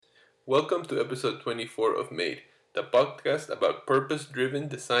Welcome to episode 24 of Made, the podcast about purpose-driven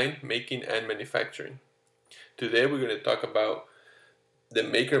design, making, and manufacturing. Today we're going to talk about the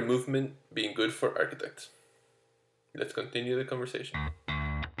maker movement being good for architects. Let's continue the conversation.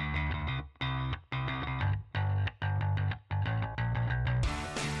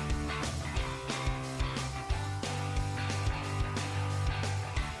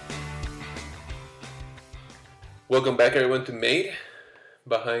 Welcome back everyone to Made.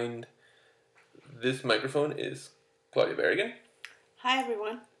 Behind this microphone is Claudia Berrigan. Hi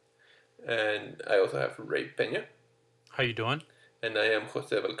everyone. And I also have Ray Peña. How you doing? And I am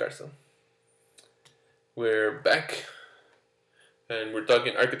Jose Valcarcel. We're back and we're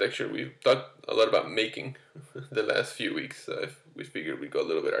talking architecture. We've talked a lot about making the last few weeks. So we figured we'd go a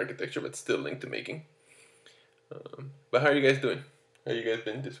little bit architecture, but still linked to making. But how are you guys doing? How you guys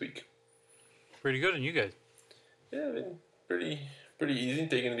been this week? Pretty good, and you guys? Yeah, been pretty easy,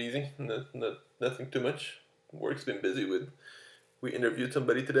 taking it easy. Nothing too much. Work's been busy we interviewed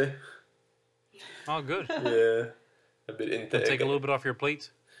somebody today. Oh, good. Yeah, a bit intense. Take a little bit off your plate.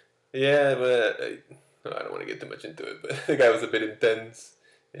 Yeah, but I don't want to get too much into it. But the guy was a bit intense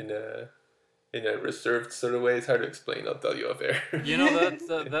in a reserved sort of way. It's hard to explain. I'll tell you off air. You know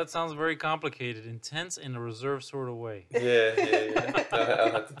that sounds very complicated. Intense in a reserved sort of way. Yeah.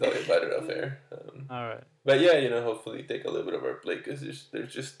 I'll have to tell you about it off air. All right. But yeah, hopefully take a little bit of our plate because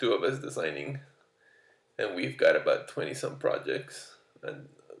there's just two of us designing, and we've got about 20-some projects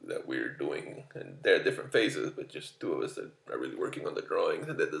that we're doing, and they're different phases, but just two of us that are really working on the drawings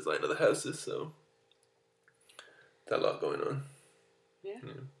and the design of the houses. So it's a lot going on. Yeah.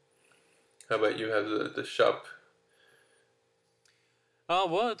 How about you? Have the shop?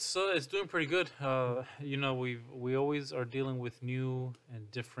 Well, it's doing pretty good. We always are dealing with new and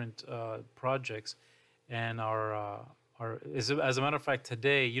different projects, and as a matter of fact,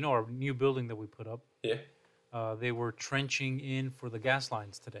 today, our new building that we put up. Yeah. They were trenching in for the gas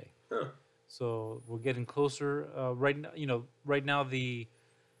lines today. Oh. So we're getting closer. Right now the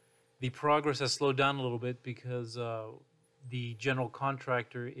progress has slowed down a little bit because the general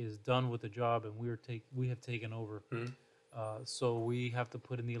contractor is done with the job, and we have taken over. Mm-hmm. So we have to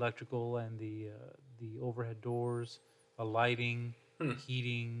put in the electrical and the overhead doors, lighting,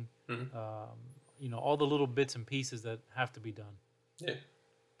 heating, all the little bits and pieces that have to be done. Yeah.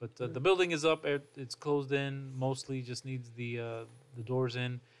 But the building is up. It's closed in. Mostly just needs the doors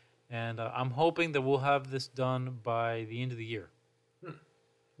in. And I'm hoping that we'll have this done by the end of the year.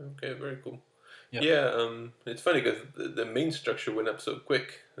 Okay, very cool. Yep. Yeah, it's funny because the main structure went up so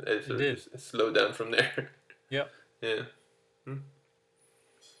quick. It did. Just slowed down from there. Yep. Yeah.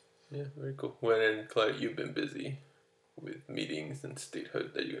 Yeah, very cool. Well, and Claudia, you've been busy with meetings and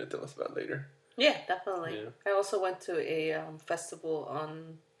statehood that you're going to tell us about later. Yeah, definitely. Yeah. I also went to a festival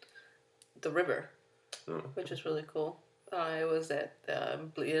on the river, which was really cool. It was at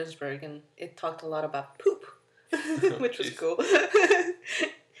Bleersburg, and it talked a lot about poop, which was cool.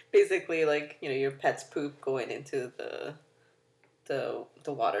 Basically, like, your pet's poop going into the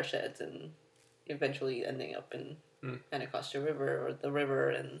watersheds and eventually ending up in Anacostia River or the river,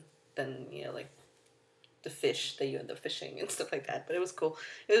 and then like the fish that you end up fishing and stuff like that. But it was cool.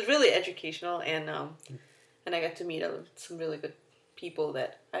 It was really educational, and I got to meet some really good people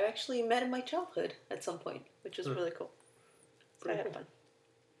that I actually met in my childhood at some point, which was really cool. So I had fun.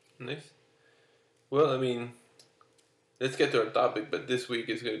 Nice. Well, let's get to our topic, but this week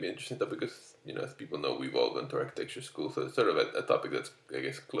is going to be an interesting topic because, as people know, we've all gone to architecture school, so it's sort of a topic that's, I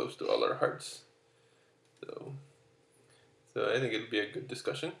guess, close to all our hearts. So I think it'll be a good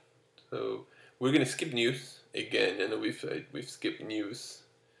discussion. So we're going to skip news again. I know we've skipped news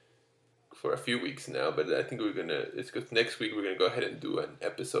for a few weeks now, but I think it's because next week we're going to go ahead and do an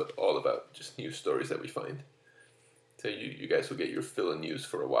episode all about just news stories that we find. So you guys will get your fill of news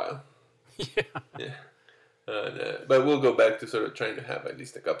for a while. Yeah. But we'll go back to sort of trying to have at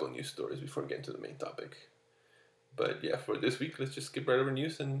least a couple of news stories before getting to the main topic. But yeah, for this week, let's just skip right over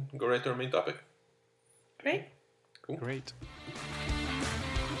news and go right to our main topic. Great. Cool. Great.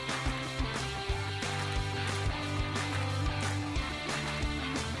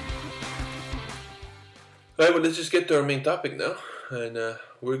 All right, well, let's just get to our main topic now. And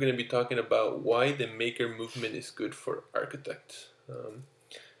we're going to be talking about why the maker movement is good for architects.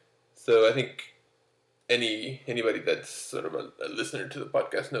 So I think anybody that's sort of a listener to the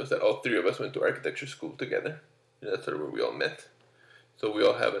podcast knows that all three of us went to architecture school together. That's sort of where we all met. So we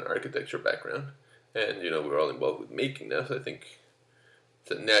all have an architecture background. And, we're all involved with making now. So I think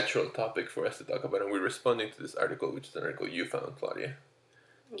it's a natural topic for us to talk about. And we're responding to this article, which is an article you found, Claudia.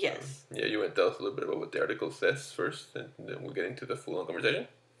 Yes. Yeah, you want to tell us a little bit about what the article says first, and then we'll get into the full-on conversation?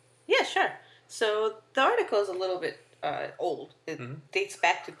 Yeah, sure. So the article is a little bit old. It dates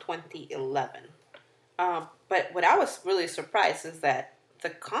back to 2011. But what I was really surprised is that the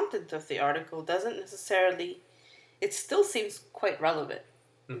content of the article doesn't necessarily, it still seems quite relevant.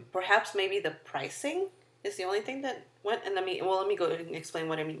 Perhaps maybe the pricing is the only thing that went. And let me go and explain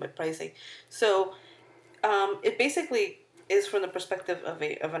what I mean by pricing. So it basically is from the perspective of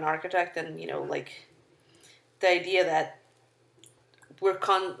an architect, and like the idea that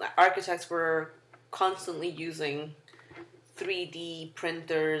architects were constantly using 3D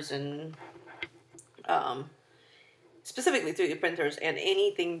printers and specifically 3D printers and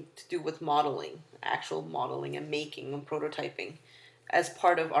anything to do with modeling, actual modeling and making and prototyping as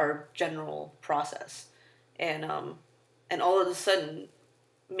part of our general process. And all of a sudden,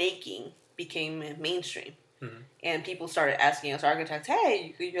 making became mainstream. And people started asking us architects,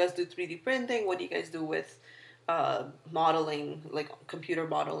 hey, you guys do 3D printing? What do you guys do with modeling, like computer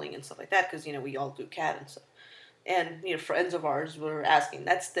modeling and stuff like that? Because, we all do CAD and stuff. And, friends of ours were asking.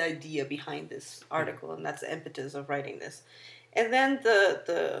 That's the idea behind this article, and that's the impetus of writing this. And then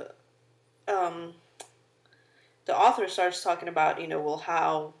the author starts talking about,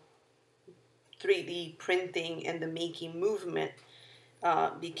 how 3D printing and the making movement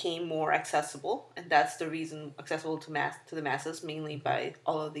became more accessible, and that's the reason accessible to the masses, mainly by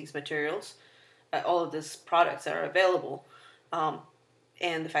all of these materials, all of these products that are available,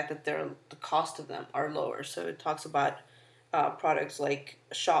 and the fact that the cost of them are lower. So it talks about products like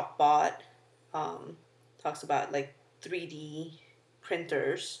ShopBot, talks about like 3D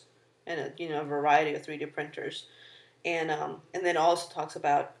printers and a variety of 3D printers, and then also talks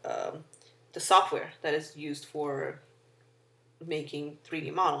about the software that is used for making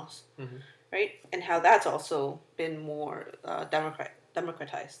 3D models, right? And how that's also been more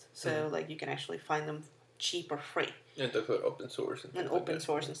democratized. So like you can actually find them cheap or free. And talk about open source and open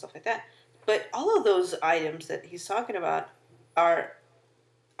source and stuff like that. But all of those items that he's talking about are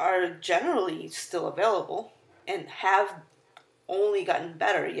generally still available and have only gotten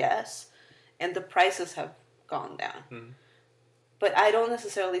better, yes, and the prices have gone down. But I don't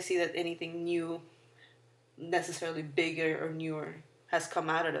necessarily see that anything new, necessarily bigger or newer, has come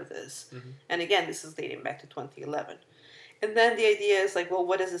out of this. And again, this is dating back to 2011. And then the idea is like, well,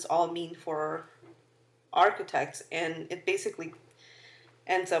 what does this all mean for architects? And it basically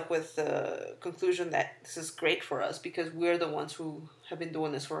ends up with the conclusion that this is great for us because we're the ones who have been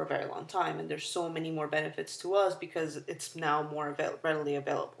doing this for a very long time, and there's so many more benefits to us because it's now more readily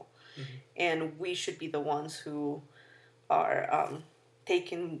available. And we should be the ones who are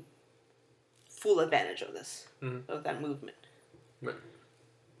taking full advantage of this, of that movement. Right.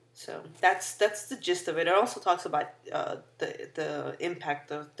 So that's the gist of it. It also talks about the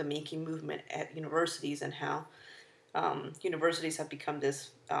impact of the making movement at universities and how universities have become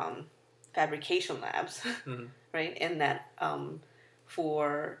this fabrication labs, right? And that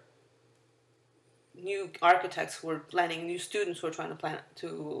for new architects who are planning, new students who are trying to plan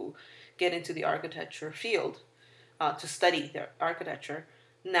to get into the architecture field to study their architecture,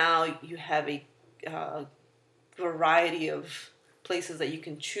 now you have a variety of places that you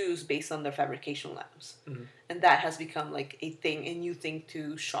can choose based on their fabrication labs. And that has become like a new thing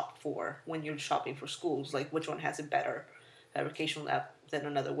to shop for when you're shopping for schools, like which one has a better fabrication lab than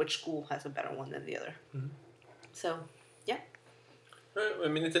another, which school has a better one than the other. So yeah. I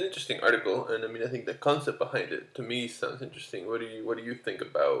mean, it's an interesting article, and I mean, I think the concept behind it to me sounds interesting. What do you think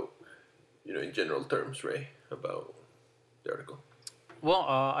about, in general terms, Ray, about the article? Well,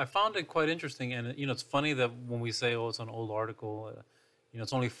 I found it quite interesting, and it's funny that when we say, "Oh, it's an old article,"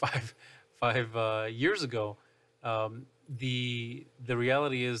 it's only five years ago. The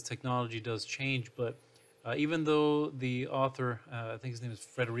reality is technology does change, but even though the author, I think his name is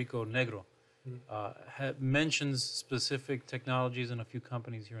Federico Negro, mentions specific technologies and a few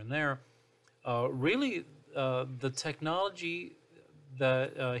companies here and there, really the technology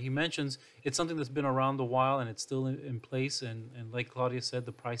that he mentions, it's something that's been around a while and it's still in place, and like Claudia said,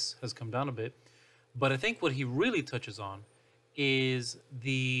 the price has come down a bit. But I think what he really touches on is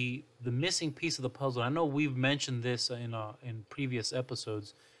the missing piece of the puzzle. I know we've mentioned this in previous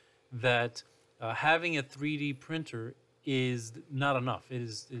episodes, that having a 3D printer is not enough. It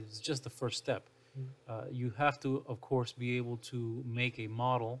is just the first step. You have to, of course, be able to make a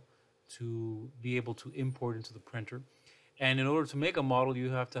model to be able to import into the printer. And in order to make a model, you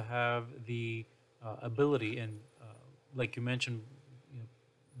have to have the ability, and like you mentioned,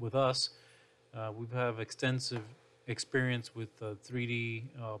 with us, we have extensive experience with 3D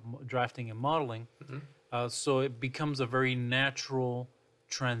drafting and modeling. So it becomes a very natural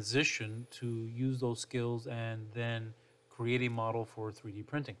transition to use those skills and then create a model for 3D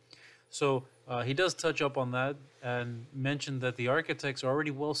printing. So he does touch up on that and mentioned that the architects are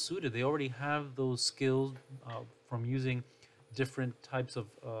already well suited. They already have those skills from using different types of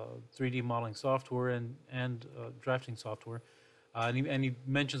 3D modeling software and drafting software. And he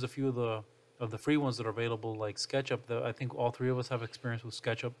mentions a few of the free ones that are available, like SketchUp. I think all three of us have experience with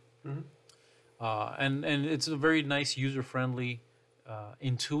SketchUp. And it's a very nice, user-friendly,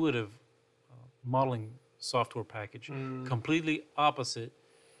 intuitive modeling software package. Completely opposite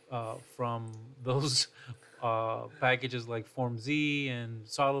from those packages like FormZ and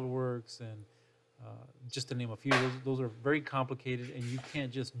SolidWorks and just to name a few. Those are very complicated, and you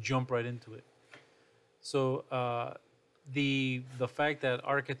can't just jump right into it. So the fact that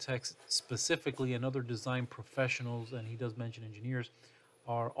architects specifically and other design professionals, and he does mention engineers,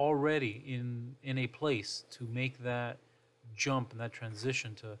 are already in a place to make that jump and that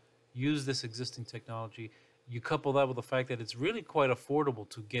transition to use this existing technology. You couple that with the fact that it's really quite affordable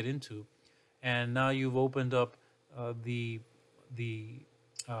to get into, and now you've opened up the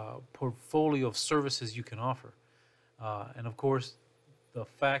portfolio of services you can offer. And of course, the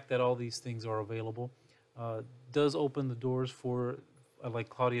fact that all these things are available does open the doors for, like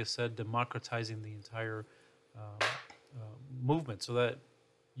Claudia said, democratizing the entire movement so that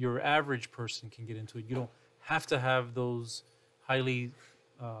your average person can get into it. You don't have to have those highly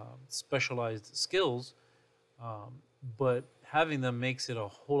specialized skills, but having them makes it a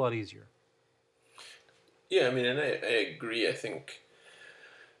whole lot easier. Yeah, I mean, and I agree. I think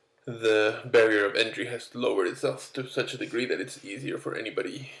the barrier of entry has lowered itself to such a degree that it's easier for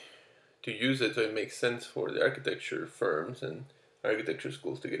anybody to use it, so it makes sense for the architecture firms and architecture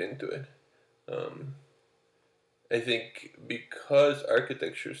schools to get into it. I think because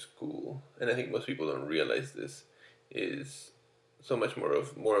architecture school, and I think most people don't realize this, is so much more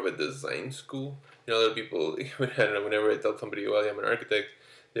of a design school. You know, a lot of people, I don't know, whenever I tell somebody, well, I'm an architect,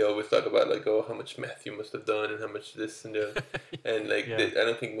 they always talk about like, oh, how much math you must have done and how much this and that. And like, Yeah. I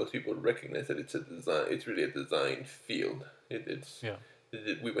don't think most people recognize that it's a design. It's really a design field.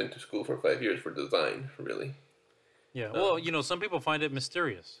 We went to school for 5 years for design, really. Yeah. Well, some people find it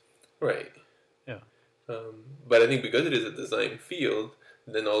mysterious. Right. Yeah. But I think because it is a design field,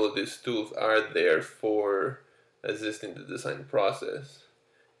 then all of these tools are there for assisting the design process.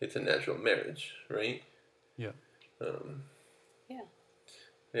 It's a natural marriage, right? Yeah. Yeah.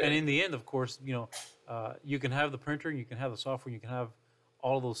 Yeah. And in the end, of course, you can have the printer, you can have the software, you can have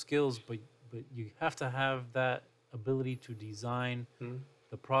all those skills, but you have to have that ability to design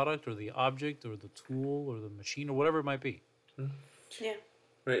the product or the object or the tool or the machine or whatever it might be. Yeah.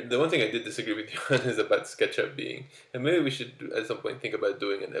 Right. The one thing I did disagree with you on is about SketchUp being, and maybe we should at some point think about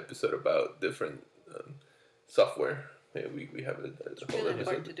doing an episode about different software. Maybe we have a whole Really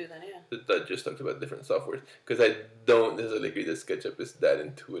hard episode to do that, yeah. that just talks about different softwares, because I don't necessarily agree that SketchUp is that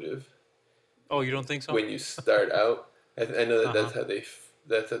intuitive. Oh, you don't think so? When you start out, I know that Uh-huh.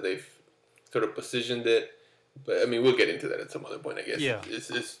 that's how they've sort of positioned it. But I mean, we'll get into that at some other point, I guess. Yeah.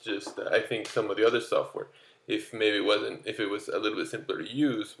 It's just I think some of the other software, if it was a little bit simpler to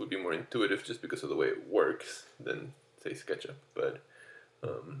use, would be more intuitive just because of the way it works than say SketchUp. But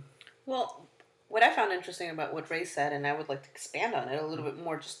Well, what I found interesting about what Ray said, and I would like to expand on it a little bit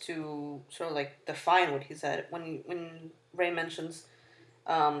more, just to sort of like define what he said. When Ray mentions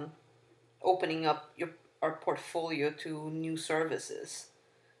opening up our portfolio to new services,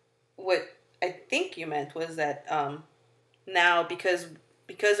 what I think you meant was that now because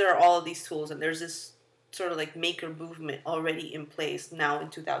there are all of these tools and there's this sort of like maker movement already in place now in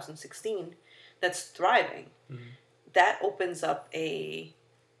 2016 that's thriving, that opens up a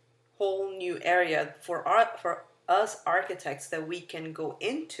whole new area for us architects that we can go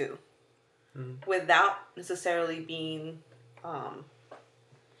into without necessarily being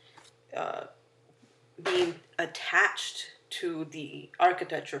attached to the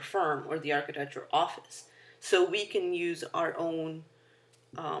architecture firm or the architecture office. So we can use our own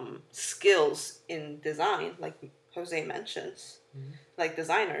skills in design, like Jose mentions, like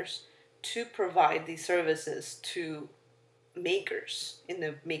designers, to provide these services to makers in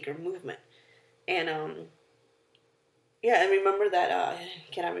the maker movement. And I remember that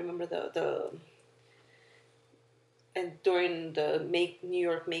can I remember the and during the New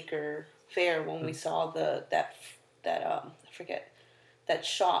York Maker Fair when we saw that I forget, that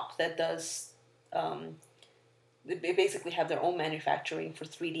shop that does they basically have their own manufacturing for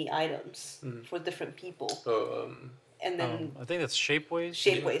 3D items for different people. And then I think that's Shapeways.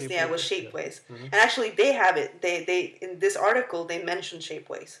 Shapeways, yeah, it was Shapeways. And actually, they have it. They in this article they mentioned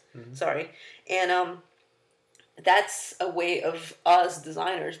Shapeways. Sorry, and that's a way of us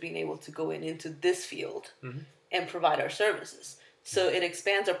designers being able to go into this field and provide our services. So it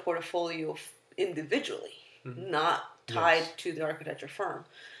expands our portfolio individually, not tied to the architecture firm.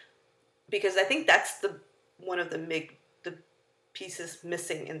 Because I think that's one of the pieces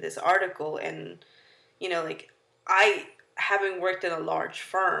missing in this article. And like, I, having worked in a large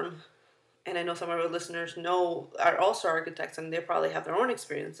firm, and I know some of our listeners are also architects, and they probably have their own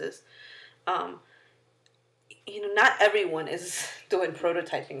experiences. Not everyone is doing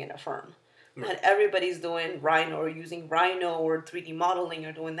prototyping in a firm. Not everybody's doing Rhino or using Rhino or 3D modeling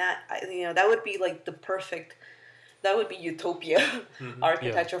or doing that. That would be like that would be utopia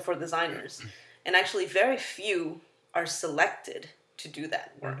architecture for designers. And actually very few are selected to do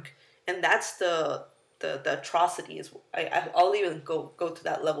that work. And that's the atrocity is. I'll even go to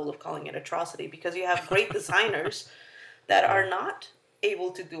that level of calling it atrocity, because you have great designers that are not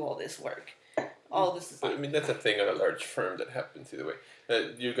able to do all this work. All this design. I mean, that's a thing at a large firm that happens either way.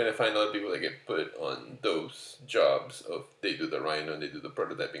 You're going to find a lot of people that get put on those jobs of they do the Rhino and they do the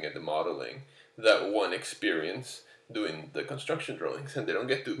prototyping and the modeling. That one experience doing the construction drawings, and they don't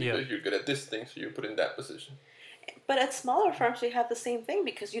get to because you're good at this thing, so you're put in that position. But at smaller firms, you have the same thing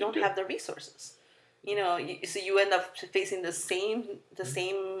because you don't have the resources. So you end up facing the same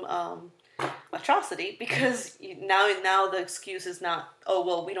atrocity, because now the excuse is not, oh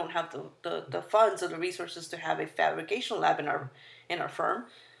well, we don't have the funds or the resources to have a fabrication lab in our firm,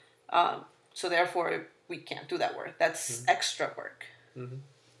 so therefore we can't do that work. That's extra work.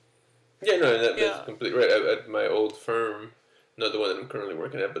 Yeah, no, that's completely right. At my old firm, not the one that I'm currently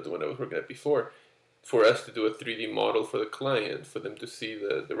working at, but the one I was working at before, for us to do a 3D model for the client, for them to see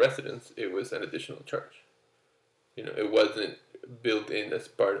the residence, it was an additional charge. It wasn't built in as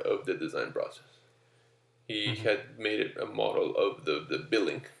part of the design process. He had made it a model of the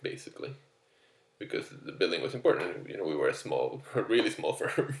billing, basically, because the billing was important. We were a really small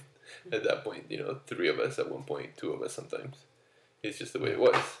firm at that point. 3 of us at one point, 2 of us sometimes. It's just the way it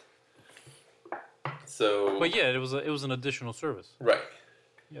was. So, but yeah, it was an additional service. Right.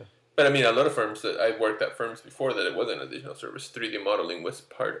 Yeah. But I mean, a lot of firms that I worked at firms before that it wasn't an additional service. 3D modeling was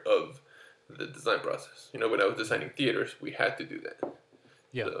part of the design process. When I was designing theaters, we had to do that.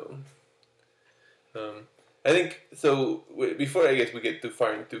 Yeah. So, I think so. Before I guess we get too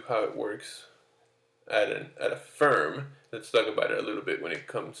far into how it works at a firm, let's talk about it a little bit when it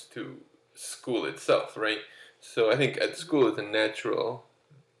comes to school itself, right? So I think at school it's a natural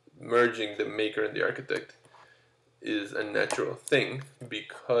merging the maker and the architect is a natural thing,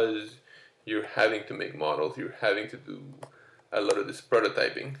 because you're having to make models, you're having to do a lot of this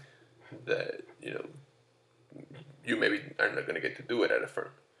prototyping that you maybe are not going to get to do it at a firm.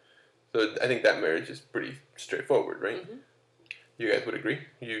 So I think that marriage is pretty straightforward, right? You guys would agree?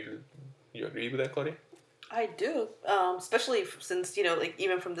 You agree with that, Claudia? I do, especially since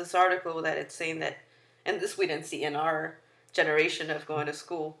even from this article that it's saying that, and this we didn't see in our generation of going to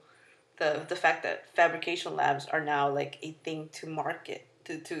school, the fact that fabrication labs are now like a thing to market,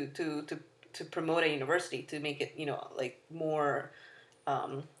 to promote a university, to make it more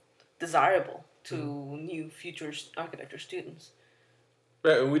desirable to new future architecture students.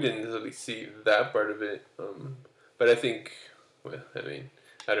 Right, and we didn't really see that part of it, but I think,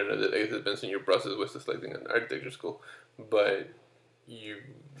 I don't know, that it depends on your process with selecting an architecture school, but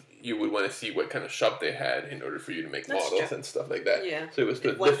you would want to see what kind of shop they had in order for you to make models and stuff like that. Yeah. So it was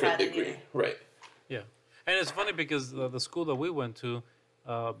to a different degree, right? Yeah, and it's funny because the school that we went to,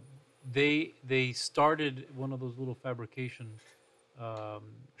 they started one of those little fabrication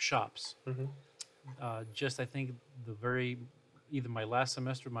shops. Just I think either my last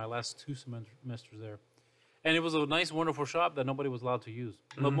semester, my last 2 semesters there. And it was a nice, wonderful shop that nobody was allowed to use.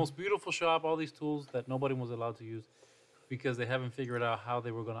 The most beautiful shop, all these tools that nobody was allowed to use because they haven't figured out how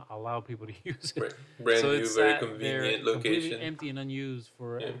they were going to allow people to use it. Right. Brand new, very convenient location. Completely empty and unused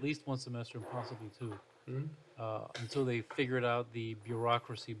for at least 1 semester and possibly 2. Until they figured out the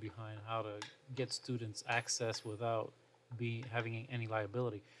bureaucracy behind how to get students access without having any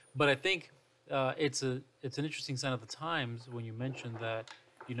liability. But I think it's an interesting sign of the times when you mentioned that,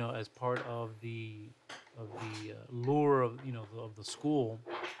 as part of the lure of of the school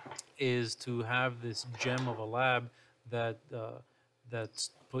is to have this gem of a lab that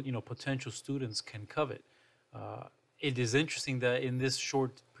potential students can covet. It is interesting that in this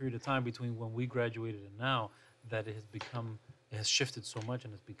short period of time between when we graduated and now, that it has shifted so much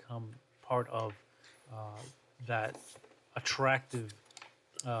and has become part of that attractive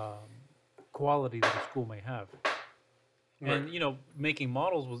quality that a school may have. Right. And making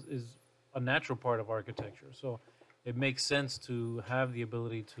models is a natural part of architecture, so it makes sense to have the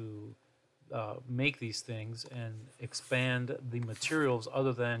ability to make these things and expand the materials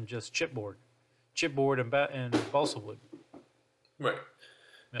other than just chipboard. chipboard and balsa wood. Right.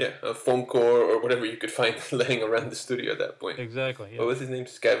 Yeah, a foam core or whatever you could find laying around the studio at that point. Exactly. Yeah. What was his name?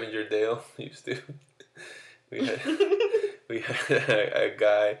 Scavenger Dale. He used to. we had we had a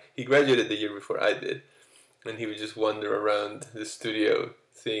guy. He graduated the year before I did, and he would just wander around the studio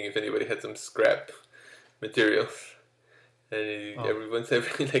seeing if anybody had some scrap materials. And every once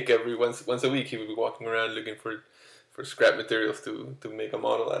a week he would be walking around looking for scrap materials to make a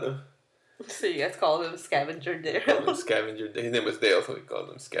model out of. So you guys called him Scavenger Dale. Called him Scavenger Dale. His name was Dale, so we called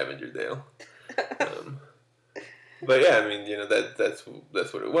him Scavenger Dale. But yeah, I mean, that's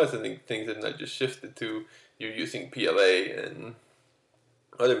what it was. I think things have not just shifted to you're using PLA and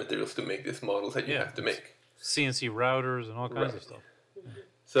other materials to make these models that you have to make. CNC routers and all kinds of stuff.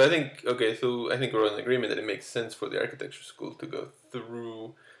 So I think we're all in agreement that it makes sense for the architecture school to go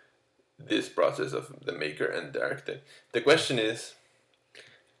through this process of the maker and the architect. The question is,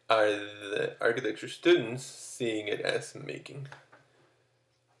 are the architecture students seeing it as making?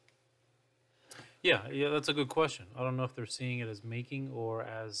 Yeah, that's a good question. I don't know if they're seeing it as making or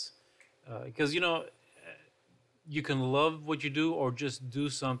as, because you can love what you do or just do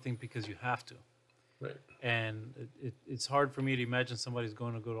something because you have to. Right. And it's hard for me to imagine somebody's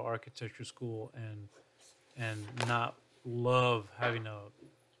going to go to architecture school and not love having to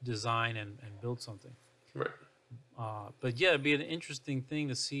design and build something. Right. But yeah, it'd be an interesting thing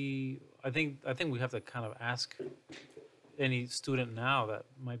to see. I think we have to kind of ask any student now that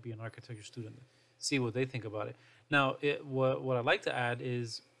might be an architecture student, see what they think about it. Now, what I'd like to add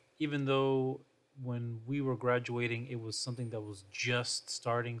is, even though when we were graduating, it was something that was just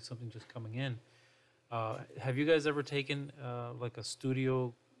starting, something just coming in. Have you guys ever taken like a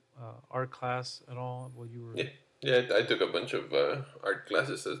studio art class at all? What you were? Yeah, I took a bunch of art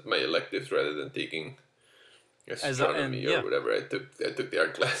classes as my electives rather than taking astronomy or whatever. I took the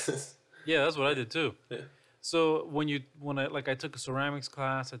art classes. Yeah, that's what I did too. Yeah. So I took a ceramics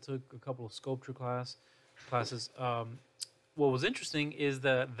class, I took a couple of sculpture classes. What was interesting is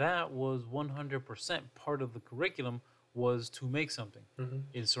that was 100% part of the curriculum was to make something. Mm-hmm.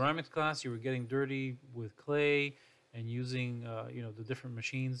 In ceramics class, you were getting dirty with clay and using the different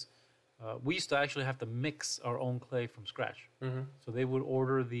machines. We used to actually have to mix our own clay from scratch. Mm-hmm. So they would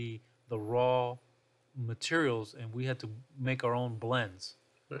order the raw materials, and we had to make our own blends,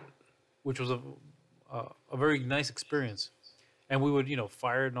 right, which was a very nice experience. And we would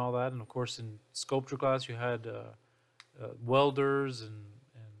fire it and all that. And of course, in sculpture class, you had welders and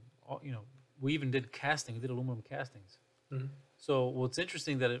we even did casting. We did aluminum castings. Mm-hmm. So what's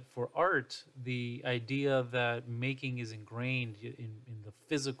interesting that for art, the idea that making is ingrained in the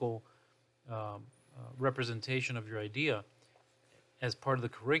physical representation of your idea as part of the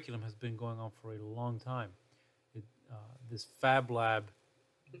curriculum has been going on for a long time. This Fab Lab,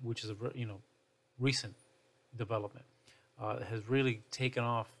 which is a recent development, has really taken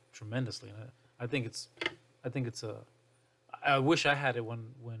off tremendously. And I think it's I wish I had it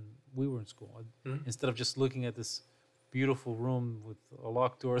when we were in school. Mm-hmm. Instead of just looking at this beautiful room with a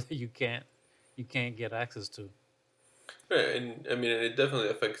locked door that you can't get access to. Right, and I mean, it definitely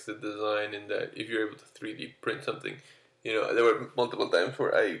affects the design in that if you're able to 3D print something, there were multiple times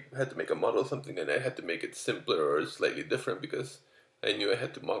where I had to make a model of something and I had to make it simpler or slightly different because I knew I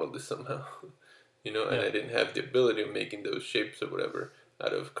had to model this somehow, and I didn't have the ability of making those shapes or whatever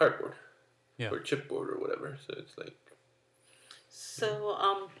out of cardboard or chipboard or whatever. So it's like.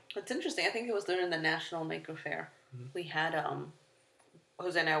 So it's interesting. I think it was during the National Maker Fair. Mm-hmm. We had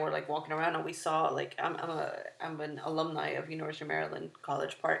Jose and I were like walking around and we saw like I'm an alumni of University of Maryland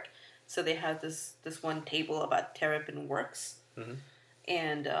College Park, so they had this one table about Terrapin Works, mm-hmm.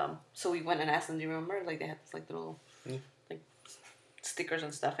 and so we went and asked them. Do you remember? Like they had this like little like stickers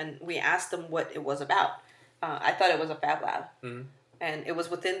and stuff, and we asked them what it was about. I thought it was a Fab Lab. Mm-hmm. And it was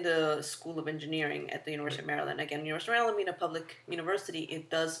within the School of Engineering at the University of Maryland. Again, University of Maryland being a public university,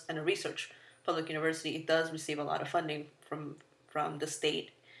 and a research public university, it does receive a lot of funding from the state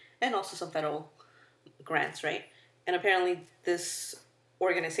and also some federal grants, right? And apparently this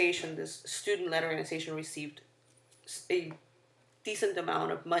organization, this student-led organization, received a decent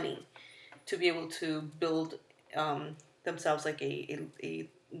amount of money to be able to build themselves like an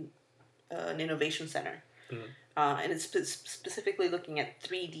innovation center. Mm-hmm. And it's specifically looking at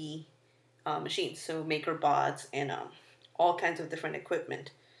 3D machines, so MakerBots and all kinds of different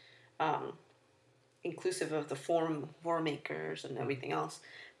equipment, inclusive of the form makers and everything else.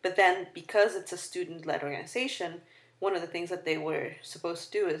 But then, because it's a student-led organization, one of the things that they were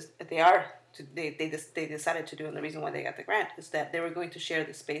supposed to do is they decided to do, and the reason why they got the grant is that they were going to share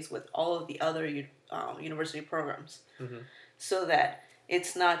the space with all of the other university programs, mm-hmm. so that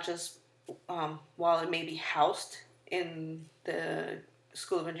it's not just while it may be housed in the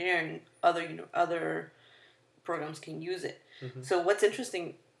School of Engineering, other programs can use it. So what's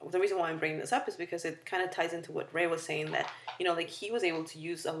interesting, the reason why I'm bringing this up is because it kind of ties into what Ray was saying, that like he was able to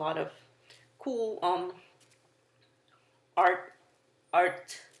use a lot of cool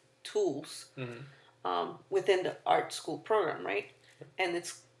art tools within the art school program, right? And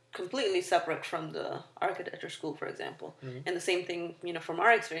it's completely separate from the architecture school, for example. And the same thing, from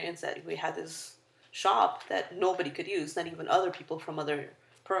our experience, that we had this shop that nobody could use, not even other people from other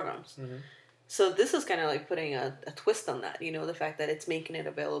programs. So this is kind of like putting a twist on that, the fact that it's making it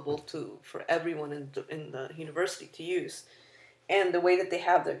available for everyone in the university to use. And the way that they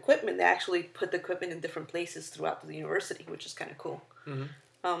have the equipment, they actually put the equipment in different places throughout the university, which is kind of cool.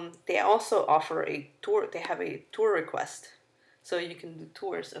 They also offer a tour. They have a tour request, so you can do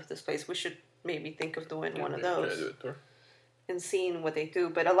tours of this place. We should maybe think of doing one of those do a tour. and seeing what they do.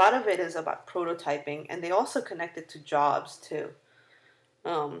 But a lot of it is about prototyping, and they also connect it to jobs too.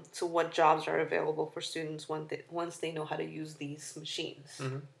 To what jobs are available for students once they know how to use these machines,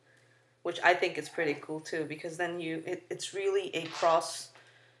 which I think is pretty cool too, because then it's really a cross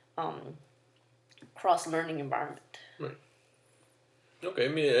learning environment. Right. Okay, I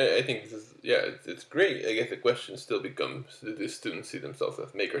mean, I think this is, it's great. I guess the question still becomes, do the students see themselves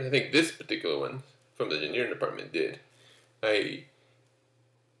as makers? I think this particular one from the engineering department did. I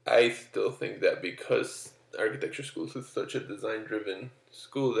still think that because architecture schools is such a design-driven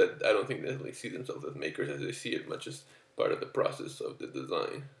school, that I don't think they really see themselves as makers, as they see it much as part of the process of the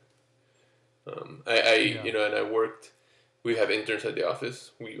design. And I worked, we have interns at the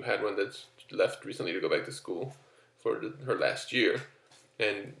office. We had one that's left recently to go back to school for her last year,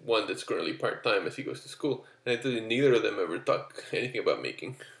 and one that's currently part-time as he goes to school. And I tell you, neither of them ever talk anything about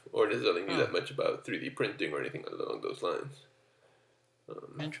making, or necessarily knew that much about 3D printing or anything along those lines.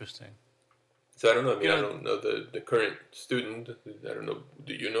 Interesting. So I don't know. I mean, I don't know the current student. I don't know.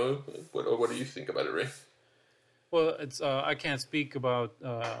 Do you know? What do you think about it, Ray? Well, it's I can't speak about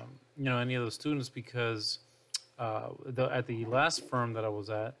any of those students because at the last firm that I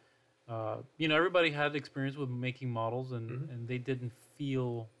was at, everybody had experience with making models, and they didn't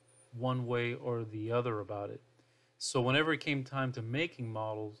feel one way or the other about it. So whenever it came time to making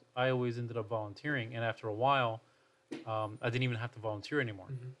models, I always ended up volunteering, and after a while, I didn't even have to volunteer anymore.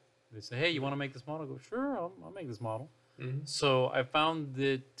 They say, "Hey, you want to make this model?" I go, "Sure, I'll make this model." So I found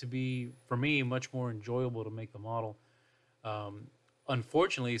it to be, for me, much more enjoyable to make the model.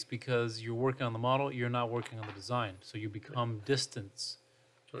 Unfortunately, it's because you're working on the model, you're not working on the design, so you become distance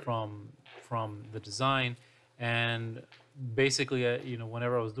from the design. And basically,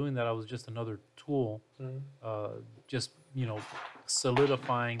 whenever I was doing that, I was just another tool, just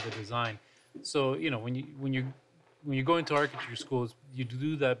solidifying the design. So when you go into architecture schools, you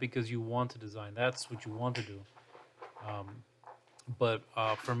do that because you want to design. That's what you want to do. But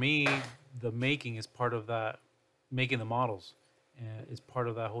for me, the making is part of that. Making the models is part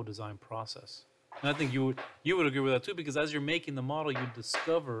of that whole design process. And I think you would agree with that too, because as you're making the model, you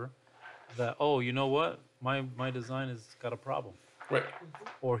discover that, oh, you know what, my design has got a problem. Right.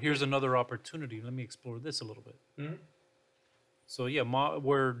 Or here's another opportunity. Let me explore this a little bit. So yeah,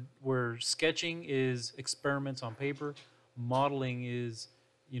 where sketching is experiments on paper, modeling is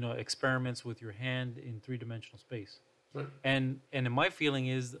experiments with your hand in 3-dimensional space. Right. And my feeling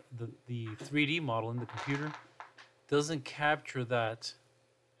is the 3D model in the computer doesn't capture that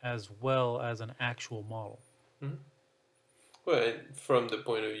as well as an actual model. Well, and from the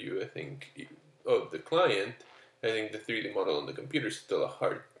point of view, I think, of the client, I think the 3D model on the computer is still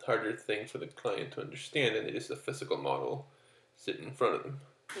a harder thing for the client to understand than it is a physical model sitting in front of them.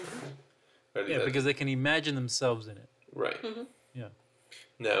 Yeah, because they can imagine themselves in it. Right. Yeah.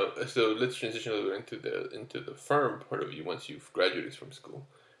 Now, so let's transition a little bit into the firm part of you once you've graduated from school.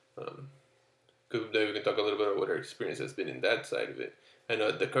 Because then we can talk a little bit about what our experience has been in that side of it. I know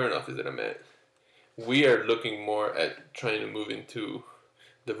at the current office that I'm at, we are looking more at trying to move into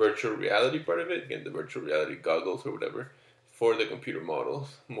the virtual reality part of it, again, the virtual reality goggles or whatever, for the computer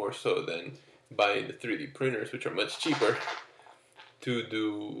models, more so than buying the 3D printers, which are much cheaper, to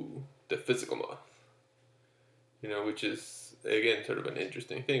do the physical models. Which is, again, sort of an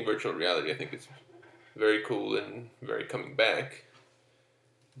interesting thing. Virtual reality, I think, is very cool and very coming back,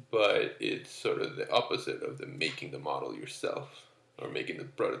 but it's sort of the opposite of the making the model yourself or making the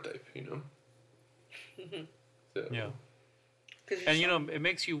prototype, So. Yeah. And it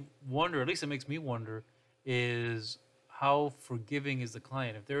makes you wonder, at least it makes me wonder, is how forgiving is the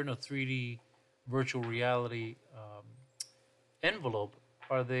client? If they're in a 3D virtual reality envelope,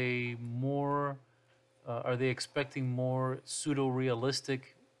 are they expecting more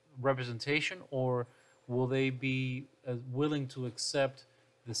pseudo-realistic representation, or will they be willing to accept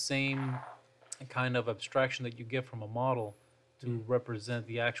the same kind of abstraction that you get from a model to represent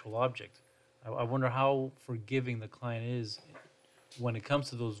the actual object? I wonder how forgiving the client is when it comes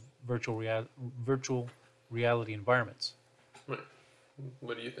to those virtual reality environments. Right.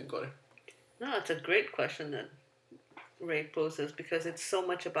 What do you think, Claudia? No, it's a great question that Ray poses because it's so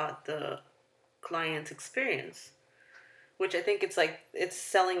much about the client's experience, which I think it's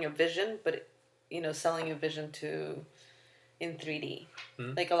selling a vision, but selling a vision to in 3D.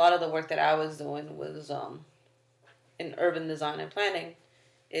 Like a lot of the work that I was doing was in urban design and planning,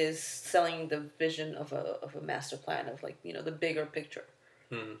 is selling the vision of a master plan of the bigger picture,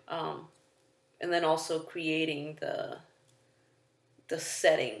 and then also creating the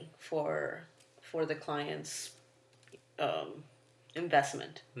setting for the client's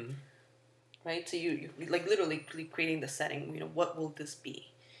investment. Right, so you like literally creating the setting. What will this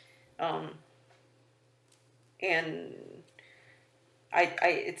be? And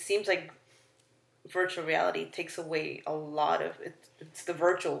it seems like virtual reality takes away a lot of it. It's the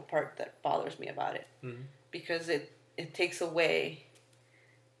virtual part that bothers me about it, because it takes away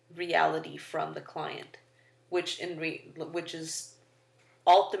reality from the client, which is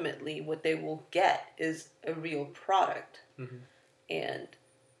ultimately what they will get is a real product. And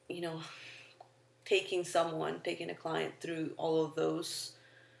taking a client through all of those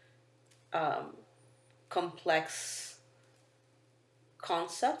complex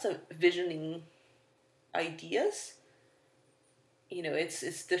concepts of visioning ideas,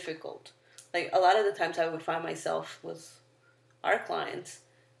 it's difficult. Like a lot of the times I would find myself with our clients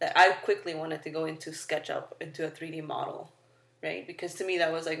that I quickly wanted to go into SketchUp, into a 3D model, right? Because to me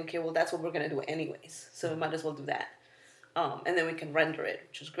that was like, okay, well that's what we're going to do anyways, so we might as well do that. And then we can render it,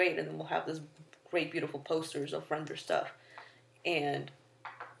 which is great, and then we'll have this great, beautiful posters of render stuff. And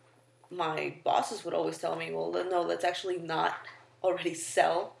my bosses would always tell me, well, no, let's actually not already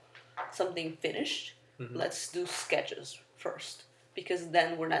sell something finished. Let's do sketches first, because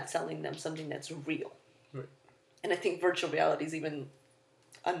then we're not selling them something that's real. Right. And I think virtual reality is even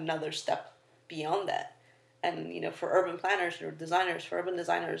another step beyond that. And, for urban planners or designers, for urban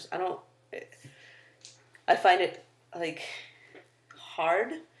designers, I find it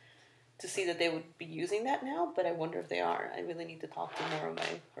hard to see that they would be using that now, but I wonder if they are. I really need to talk to more of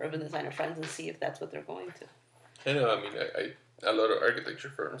my urban designer friends and see if that's what they're going to. I know, a lot of architecture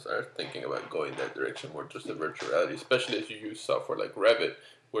firms are thinking about going that direction, more just the virtual reality, especially as you use software like Revit,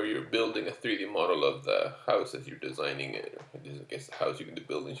 where you're building a 3D model of the house as you're designing it. In this case, the house, you can do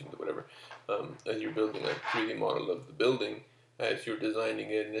buildings, you can do whatever. As you're building a 3D model of the building, as you're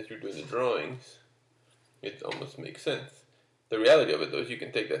designing it and as you're doing the drawings, it almost makes sense. The reality of it, though, is you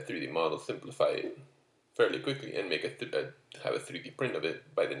can take that 3D model, simplify it fairly quickly, and make have a 3D print of it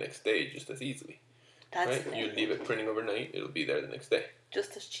by the next day just as easily. That's right? You leave it printing overnight, it'll be there the next day.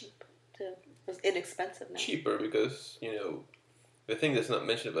 Just as cheap. It's inexpensive now. Cheaper because, the thing that's not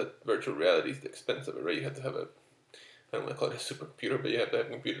mentioned about virtual reality is the expense of it, right? You have to have I don't want to call it a supercomputer, but you have to have a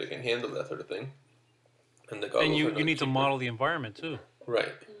computer that can handle that sort of thing. And the goggles And you are not need to cheaper. model the environment too.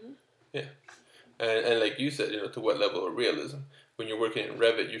 Right. Yeah. And like you said, to what level of realism? When you're working in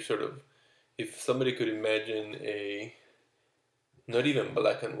Revit, you sort of, if somebody could imagine not even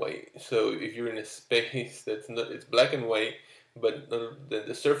black and white. So if you're in a space it's black and white, but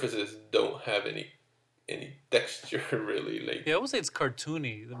the surfaces don't have any texture really. Yeah, I would say it's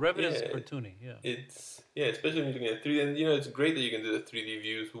cartoony. The Revit is cartoony. Yeah. It's especially when you're looking at 3D, and it's great that you can do the 3D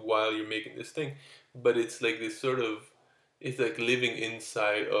views while you're making this thing, but it's like this sort of, it's like living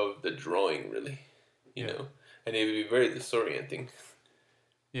inside of the drawing, really, you know, and it would be very disorienting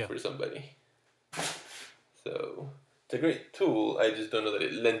for somebody. So it's a great tool. I just don't know that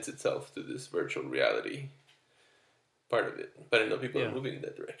it lends itself to this virtual reality part of it. But I know people are moving in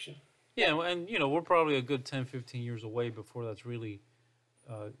that direction. Yeah, and we're probably a good 10, 15 years away before that's really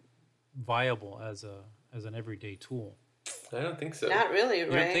viable as an everyday tool. I don't think so. Not really,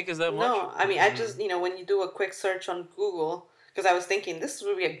 right? You don't think it's that much? No, I mean, I just, when you do a quick search on Google, because I was thinking this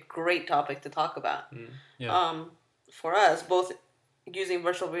would be a great topic to talk about. Yeah. For us, both using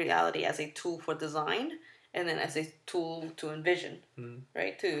virtual reality as a tool for design and then as a tool to envision,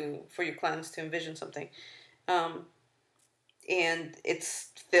 right? For your clients to envision something. And it's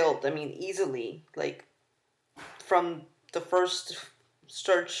filled, easily. Like, from the first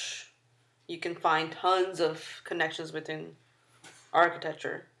search, you can find tons of connections within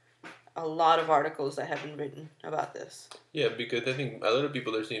architecture. A lot of articles that have been written about this. Yeah, because I think a lot of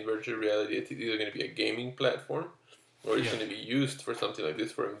people are seeing virtual reality. It's either going to be a gaming platform, or it's going to be used for something like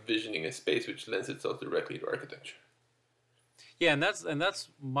this, for envisioning a space which lends itself directly to architecture. Yeah, and that's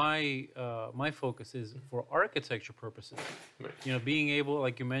my my focus is for architecture purposes. Right. You know, being able,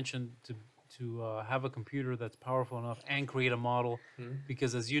 like you mentioned, to have a computer that's powerful enough and create a model,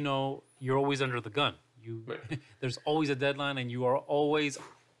 because as you know, you're always under the gun. You Right. there's always a deadline, and you are always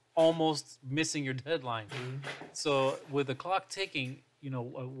almost missing your deadline. So with the clock ticking, you know,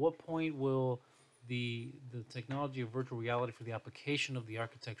 at what point will the technology of virtual reality for the application of the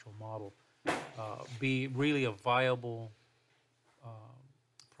architectural model be really a viable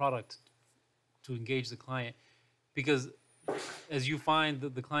product to engage the client? Because as you find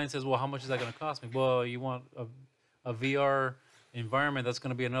the client says, well, how much is that going to cost me? Well, you want a VR environment that's going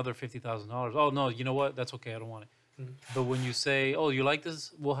to be another $50,000. Oh no, you know what, that's okay, I don't want it. But when you say, oh, you like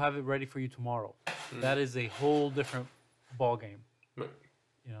this, we'll have it ready for you tomorrow, that is a whole different ball game. Right.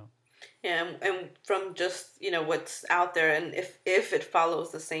 You know. Yeah, and from just, you know, what's out there, and if it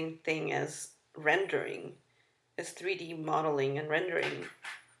follows the same thing as rendering, as 3D modeling and rendering,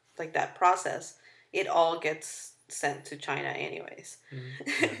 like that process, it all gets sent to China anyways.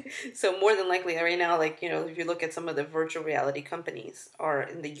 So more than likely right now, like, you know, if you look at some of the virtual reality companies are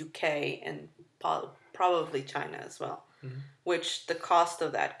in the UK and probably China as well, which the cost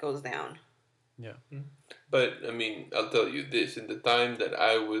of that goes down. Yeah. But I mean, I'll tell you this: in the time that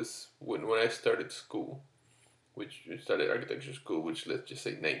I was when I started school, which started architecture school, which let's just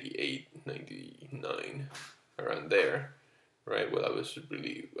say 98, 99, around there, right? Well,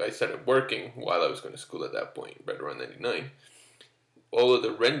 I started working while I was going to school at that point, right around 99. All of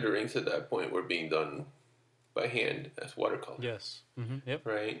the renderings at that point were being done by hand as watercolor. Yes. Yep.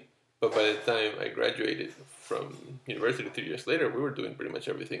 Right? But by the time I graduated from university 3 years later, we were doing pretty much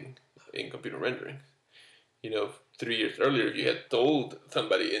everything in computer rendering. You know, 3 years earlier, if you had told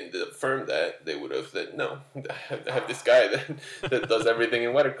somebody in the firm that, they would have said, no, I have this guy that does everything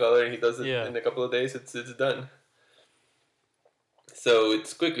in watercolor, and he does it in a couple of days, it's done. So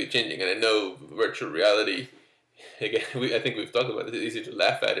it's quickly changing, and I know virtual reality, again, I think we've talked about it, it's easy to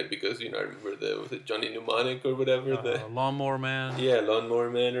laugh at it because, you know, I remember was it Johnny Mnemonic or whatever? The Lawnmower Man. Yeah, Lawnmower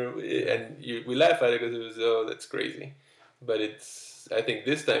Man, we laugh at it because it was, oh, that's crazy. But I think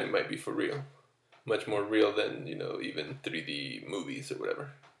this time it might be for real. Much more real than, you know, even 3D movies or whatever.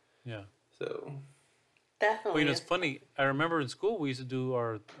 Yeah. So. Definitely. Well, you know, it's funny. I remember in school we used to do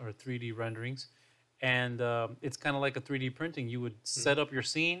our 3D renderings, and it's kind of like a 3D printing. You would set up your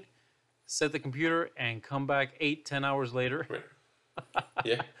scene, set the computer, and come back 8-10 hours later. Right.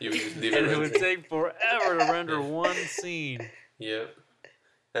 Yeah, you would just leave it. And it would take forever to render one scene. Yep.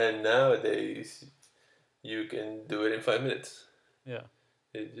 And nowadays, you can do it in 5 minutes. Yeah.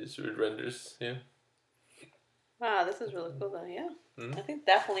 It just renders, yeah. Wow, this is really cool though, yeah. I think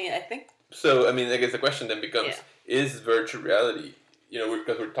So, I mean, I guess the question then becomes, is virtual reality, you know,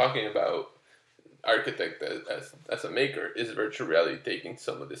 because we're talking about architect as a maker, is virtual reality taking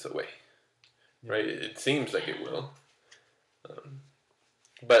some of this away? Yeah. Right? It seems like it will.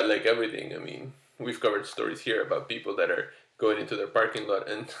 But like everything, I mean, we've covered stories here about people that are going into their parking lot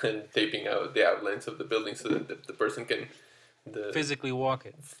and taping out the outlines of the building so that the person can physically walk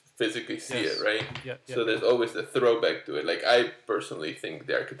it. Physically see it, right? Yeah. So there's always the throwback to it. Like, I personally think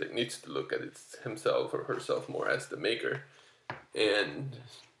the architect needs to look at himself or herself more as the maker and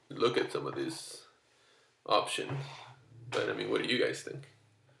look at some of these options. But I mean, what do you guys think?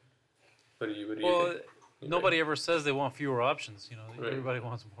 What do you think? Nobody ever says they want fewer options. You know, right. Everybody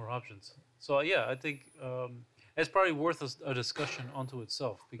wants more options. So yeah, I think it's probably worth a discussion unto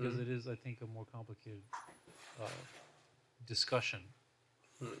itself because it is, I think, a more complicated discussion.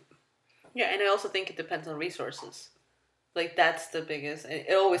 Yeah, and I also think it depends on resources. Like, that's the biggest.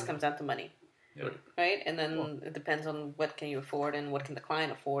 It always comes down to money, right? And then it depends on what can you afford and what can the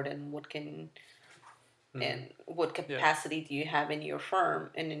client afford and what can. And what capacity do you have in your firm?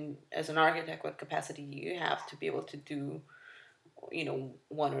 And as an architect, what capacity do you have to be able to do, you know,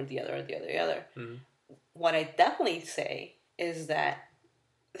 one or the other or the other or the other? What I definitely say is that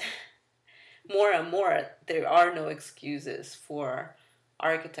more and more, there are no excuses for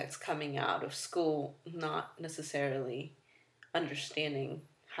architects coming out of school not necessarily understanding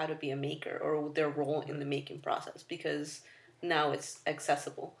how to be a maker or their role in the making process, because now it's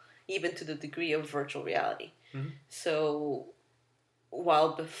accessible, even to the degree of virtual reality. So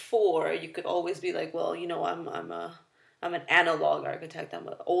while before you could always be like, well, you know, I'm an analog architect, I'm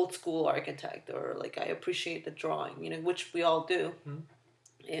an old school architect, or like I appreciate the drawing, you know, which we all do.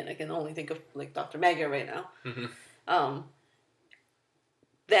 And I can only think of like Dr. Magyar right now.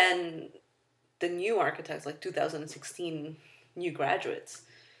 Then the new architects, like 2016 new graduates,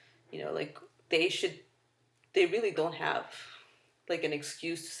 you know, like they really don't have like an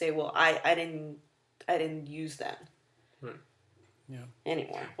excuse to say, well, I didn't use that. Yeah.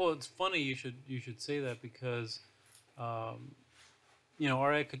 anymore. Well, it's funny you should say that because, um,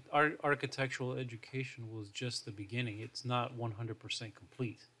 our architectural education was just the beginning. It's not 100%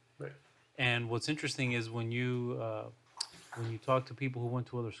 complete. Right. And what's interesting is when you talk to people who went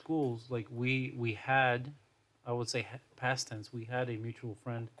to other schools, like we had, I would say past tense, we had a mutual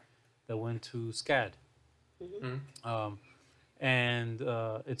friend that went to SCAD. Um, and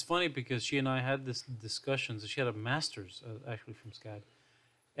it's funny because she and I had this discussions. She had a master's actually from SCAD,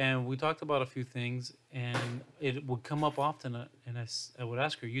 and we talked about a few things. And it would come up often, and I would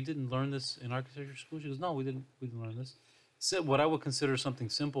ask her, "You didn't learn this in architecture school?" She goes, "No, we didn't learn this." So what I would consider something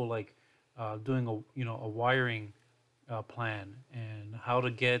simple like doing a wiring plan and how to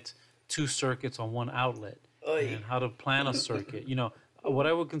get two circuits on one outlet Oy. and how to plan a circuit. What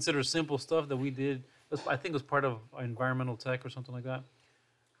I would consider simple stuff that we did. I think it was part of environmental tech or something like that.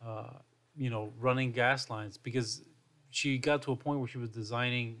 Uh, running gas lines because she got to a point where she was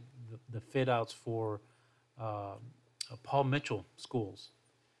designing the fit outs for Paul Mitchell schools.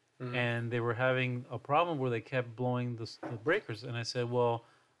 And they were having a problem where they kept blowing the breakers. And I said, well,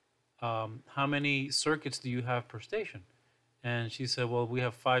 how many circuits do you have per station? And she said, well, we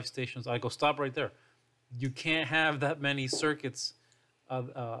have 5 stations. I go, stop right there. You can't have that many circuits,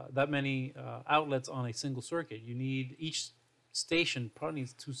 that many outlets on a single circuit. You need each station probably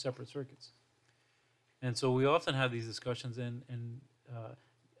needs 2 separate circuits. And so we often have these discussions, and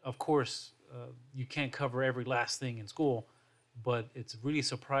of course, you can't cover every last thing in school, but it's really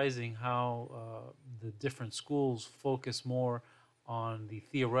surprising how the different schools focus more on the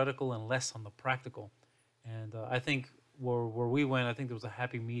theoretical and less on the practical. And I think where we went, I think there was a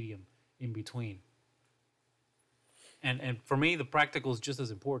happy medium in between. And for me, the practical is just as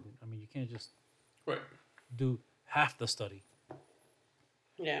important. I mean, you can't just Right. do half the study.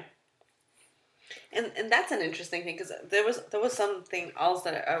 Yeah. And that's an interesting thing because there was something else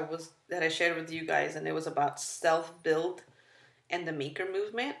that I shared with you guys, and it was about self build and the maker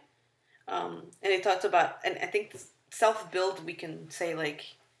movement. And it talks about, and I think self build we can say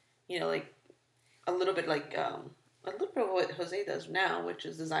like a little bit like a little bit of what Jose does now, which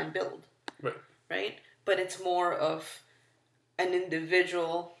is design build, Right. right? But it's more of an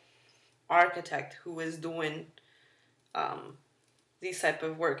individual architect who is doing these type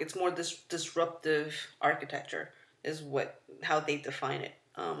of work. It's more disruptive architecture is how they define it,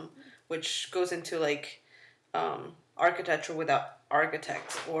 which goes into like architecture without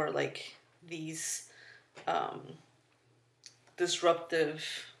architects, or like these disruptive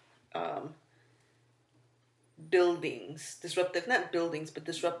not buildings, but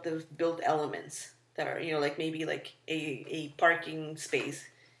disruptive build elements that are, like maybe like a parking space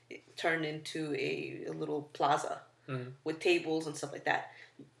turned into a little plaza with tables and stuff like that.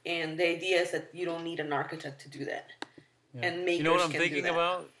 And the idea is that you don't need an architect to do that. Yeah. And makers You know what I'm can do thinking that.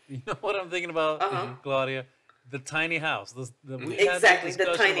 about? You know what I'm thinking about, Claudia? The tiny house. We had Exactly, that the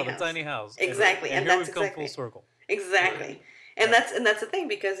discussion tiny about house. The tiny house. Exactly, And and here that's we've come exactly full circle. Exactly. And that's the thing,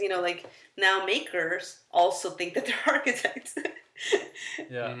 because like now makers also think that they're architects.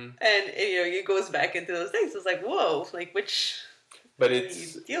 Yeah. Mhm. And it goes back into those things. It's like, whoa, like which But how do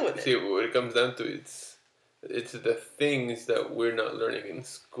it's you deal with see it? what it comes down to. It's the things that we're not learning in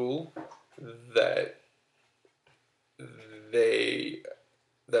school that they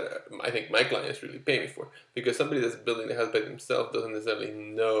that I think my clients really pay me for, because somebody that's building the house by themselves doesn't necessarily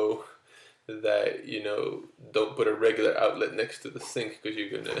know that don't put a regular outlet next to the sink because you're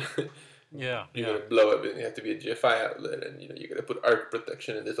gonna Yeah. you're Yeah. gonna blow up, and you have to be a GFI outlet, and you're gonna put arc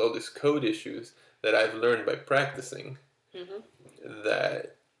protection, and there's all these code issues that I've learned by practicing.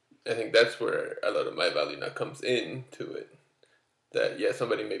 That I think that's where a lot of my value now comes into it. That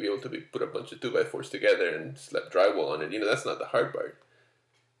somebody may be able to put a bunch of 2x4s together and slap drywall on it. That's not the hard part,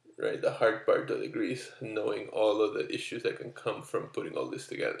 right? The hard part to a degree is knowing all of the issues that can come from putting all this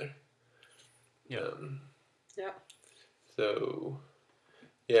together. Yeah. Yeah. So,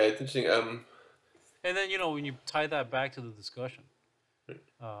 yeah, it's interesting. And then when you tie that back to the discussion,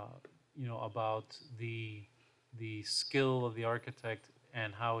 about the skill of the architect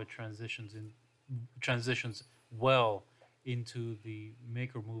and how it transitions well into the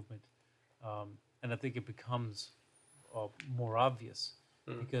maker movement, and I think it becomes more obvious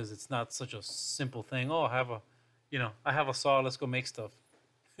because it's not such a simple thing. Oh, I have a saw. Let's go make stuff.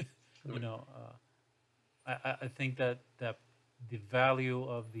 you know, I think that the value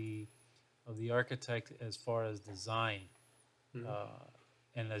of the architect as far as design,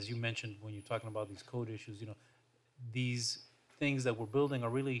 and as you mentioned when you're talking about these code issues, these things that we're building are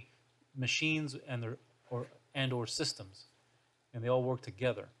really machines or systems, and they all work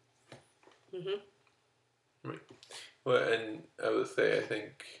together. Right. Well, and I would say, I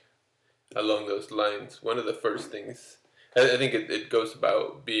think along those lines, one of the first things, I think it goes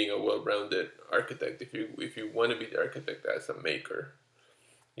about being a well-rounded architect. If you want to be the architect as a maker,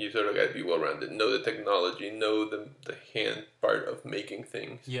 you sort of got to be well-rounded. Know the technology, know the hand part of making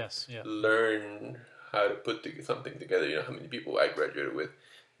things. Yes, yeah. Learn how to put something together. You know how many people I graduated with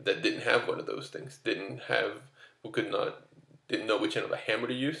that didn't have one of those things. Didn't know which end of a hammer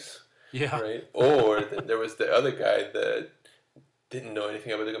to use. Yeah. Right. Or then there was the other guy that didn't know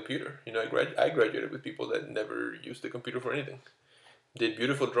anything about the computer. You know, I graduated with people that never used the computer for anything. Did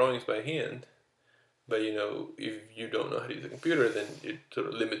beautiful drawings by hand, but you know, if you don't know how to use a computer, then it sort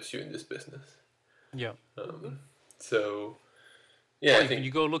of limits you in this business. Yeah. So, yeah, Well, I think when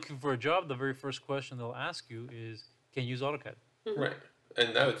you go looking for a job, the very first question they'll ask you is, "Can you use AutoCAD?" right,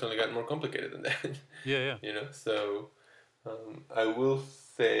 and now it's only gotten more complicated than that. Yeah. You know, so I will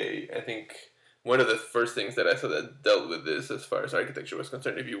say, I think one of the first things that I saw that dealt with this as far as architecture was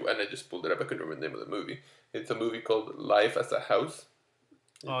concerned, and I just pulled it up, I couldn't remember the name of the movie. It's a movie called Life as a House.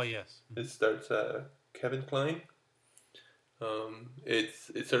 Oh yes. It stars Kevin Kline.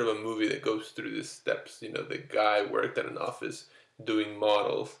 It's sort of a movie that goes through the steps. You know, the guy worked at an office doing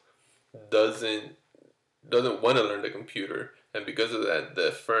models, doesn't want to learn the computer, and because of that,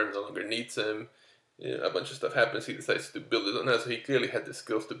 the firm no longer needs him. You know, a bunch of stuff happens. He decides to build his own house. So he clearly had the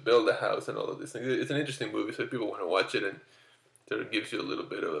skills to build a house and all of these things. It's an interesting movie, so if people want to watch it, and sort of gives you a little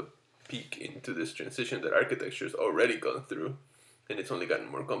bit of a peek into this transition that architecture has already gone through, and it's only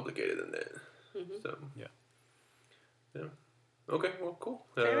gotten more complicated than that. So yeah. Okay, well, cool.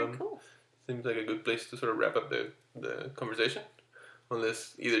 Very cool. Seems like a good place to sort of wrap up the conversation.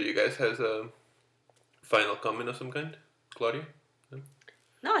 Unless either you guys has a final comment of some kind. Claudia?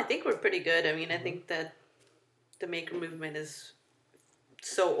 No, I think we're pretty good. I mean, I think that the maker movement is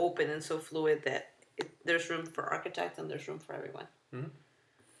so open and so fluid that there's room for architects and there's room for everyone.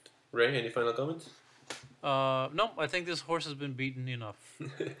 Ray, any final comments? No, I think this horse has been beaten enough.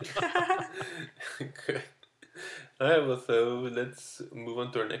 Good. Alright, well, so let's move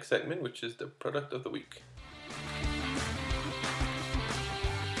on to our next segment, which is the product of the week.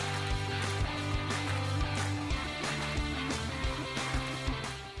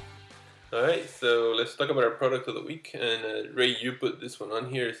 Alright, so let's talk about our product of the week. And Ray, you put this one on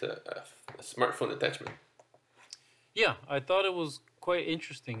here. It's a smartphone attachment. Yeah, I thought it was quite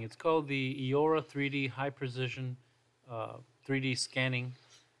interesting. It's called the Eora 3D High Precision 3D Scanning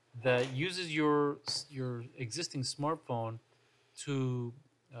that uses your existing smartphone to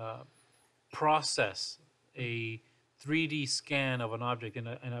process a 3D scan of an object. And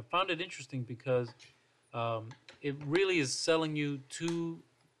I found it interesting because it really is selling you two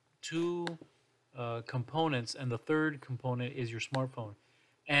components, and the third component is your smartphone.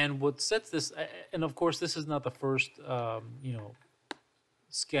 And what sets this, and of course, this is not the first, 3D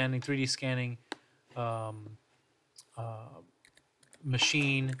scanning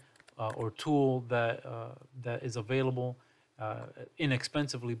machine or tool that is available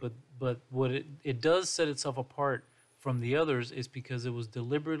inexpensively. But what it does set itself apart from the others is because it was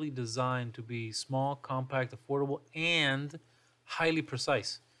deliberately designed to be small, compact, affordable, and highly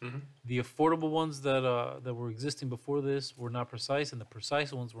precise. Mm-hmm. The affordable ones that were existing before this were not precise, and the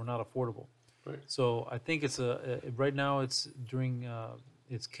precise ones were not affordable. Right. So I think it's right now it's during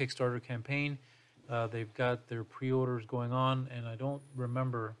its Kickstarter campaign. They've got their pre-orders going on, and I don't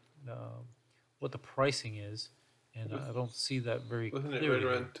remember what the pricing is, and I don't see that very Wasn't it clearly.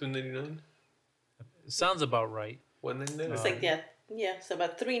 right around $299? It sounds about right. $199? It's like, so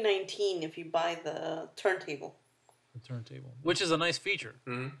about $319 if you buy the turntable. The turntable, which is a nice feature.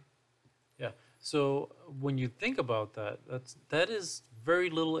 Mm-hmm. Yeah. So when you think about that, that is very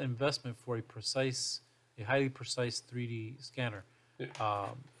little investment for a highly precise 3D scanner. Yeah.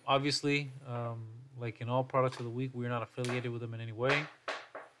 Obviously, like in all products of the week, we're not affiliated with them in any way.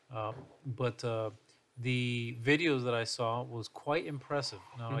 But the videos that I saw was quite impressive.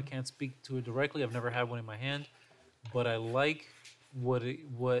 Now I can't speak to it directly. I've never had one in my hand, but I like what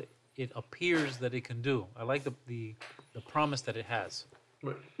it appears that it can do. I like the promise that it has.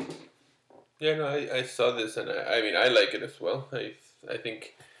 Right. Yeah, no, I saw this, and I mean, I like it as well. I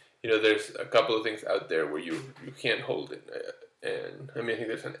think, there's a couple of things out there where you can't hold it. And I mean, I think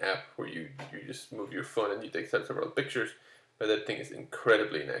there's an app where you just move your phone and you take several pictures, but that thing is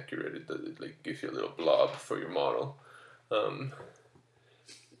incredibly inaccurate. It like gives you a little blob for your model.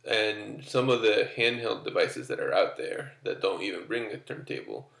 And some of the handheld devices that are out there that don't even bring a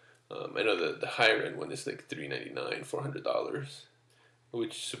turntable, I know the higher end one is like $399, $400,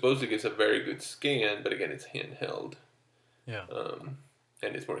 which supposedly gives a very good scan, but again, it's handheld. Yeah.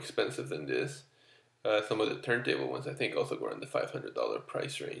 And it's more expensive than this. Some of the turntable ones, I think, also go around the $500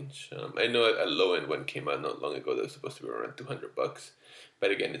 price range. I know a low end one came out not long ago that was supposed to be around $200,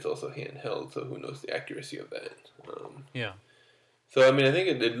 but again, it's also handheld, so who knows the accuracy of that. Yeah. So I mean, I think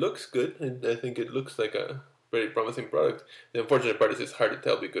it looks good, and I think it looks like a very promising product. The unfortunate part is it's hard to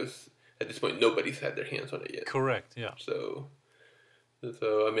tell because at this point nobody's had their hands on it yet. Correct. Yeah. So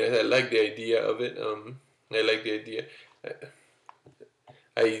I mean, I like the idea of it. I like the idea.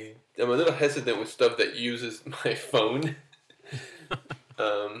 I'm a little hesitant with stuff that uses my phone.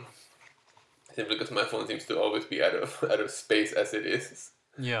 Simply because my phone seems to always be out of space as it is.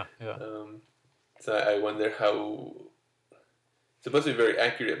 Yeah. Yeah. So I wonder how. It's supposed to be very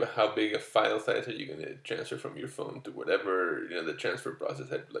accurate, but how big a file size are you going to transfer from your phone to whatever the transfer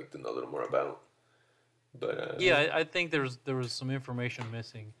process I'd like to know a little more about. But yeah, I think there was some information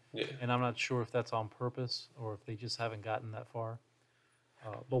missing. Yeah. And I'm not sure if that's on purpose or if they just haven't gotten that far.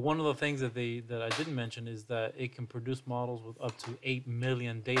 But one of the things that I didn't mention is that it can produce models with up to 8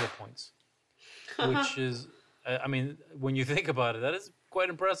 million data points, which is, I mean, when you think about it, that is quite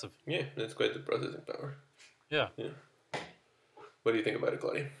impressive. Yeah, that's quite the processing power. Yeah. Yeah. What do you think about it,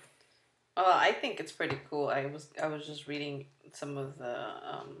 Claudia? I think it's pretty cool. I was just reading some of the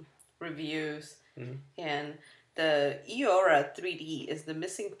reviews, and the Eora 3D is the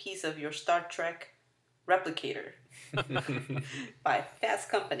missing piece of your Star Trek replicator by Fast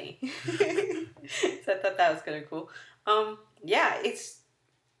Company. So I thought that was kind of cool. Yeah, it's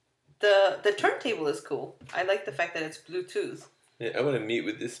the turntable is cool. I like the fact that it's Bluetooth. Yeah, I want to meet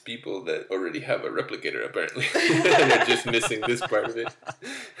with these people that already have a replicator, apparently. And they're just missing this part of it.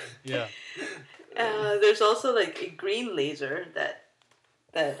 Yeah. There's also like a green laser that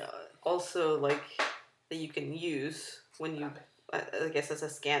also like that you can use when you, I guess, as a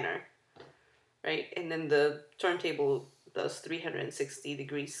scanner, right? And then the turntable does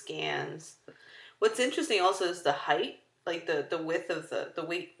 360-degree scans. What's interesting also is the height. Like the width of the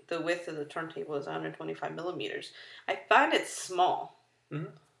width of the turntable is 125 millimeters. I find it small,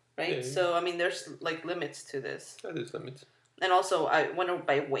 right? Yeah. So I mean, there's like limits to this. Oh, there's limits. And also, I wonder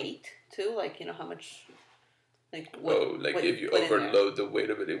by weight too. Like how much, like what if you overload the weight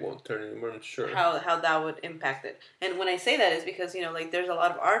of it, it won't turn anymore. I'm sure. How that would impact it. And when I say that is because like there's a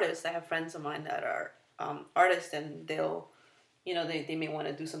lot of artists. I have friends of mine that are artists, and they'll, they may want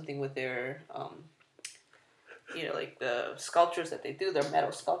to do something with their like the sculptures that they do, they're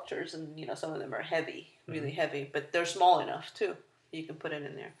metal sculptures, and some of them are heavy, really heavy, but they're small enough too. You can put it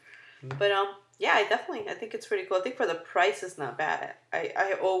in there. But yeah, I think it's pretty cool. I think for the price, it's not bad.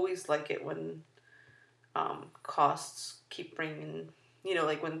 I always like it when costs keep bringing,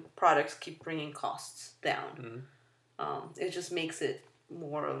 like when products keep bringing costs down. It just makes it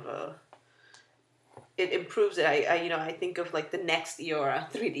more of a. It improves it. I think of like the next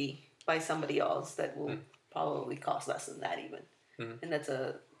Eora 3D by somebody else that will. Probably cost less than that even, and that's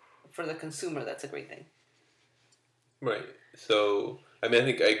for the consumer, that's a great thing. Right. So I mean, I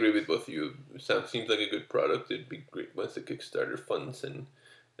think I agree with both of you. Seems like a good product. It'd be great once the Kickstarter funds and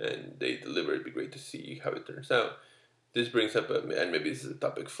they deliver. It'd be great to see how it turns out. This brings up and maybe this is a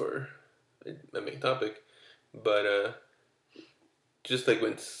topic for a main topic, but just like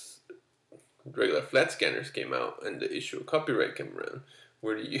when regular flat scanners came out and the issue of copyright came around.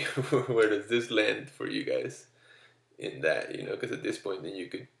 Where does this land for you guys in that? Because at this point, then you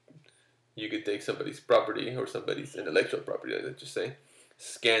could take somebody's property or somebody's intellectual property, let's just say,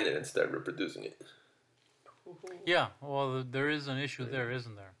 scan it and start reproducing it. Yeah, well, there is an issue there,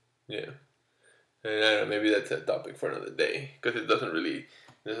 isn't there? Yeah, and I don't know, maybe that's a topic for another day because it doesn't really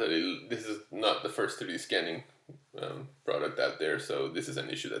necessarily. This is not the first 3D scanning product out there, so this is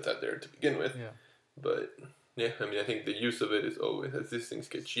an issue that's out there to begin with. Yeah, but. Yeah, I mean, I think the use of it is always, as these things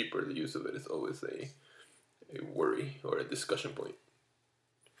get cheaper, the use of it is always a worry or a discussion point.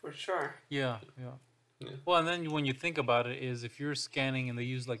 For sure. Yeah. Well, and then when you think about it, is if you're scanning and they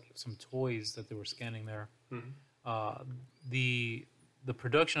use like some toys that they were scanning there, the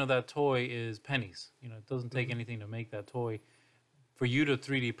production of that toy is pennies. It doesn't take anything to make that toy. For you to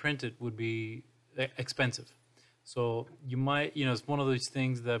 3D print it would be expensive. So you might, it's one of those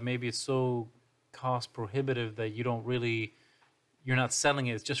things that maybe it's so cost prohibitive that you're not selling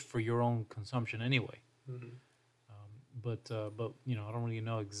it. It's just for your own consumption anyway. But I don't really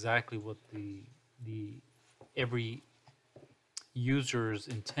know exactly what the every user's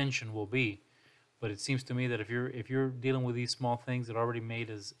intention will be. But it seems to me that if you're dealing with these small things that are already made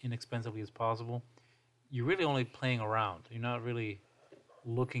as inexpensively as possible, you're really only playing around. You're not really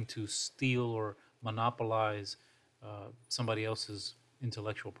looking to steal or monopolize somebody else's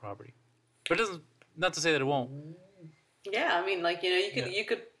intellectual property. But it doesn't. Not to say that it won't. Yeah, I mean, like you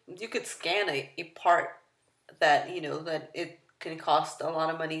could you could scan a part that that it can cost a lot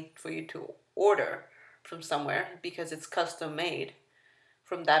of money for you to order from somewhere because it's custom made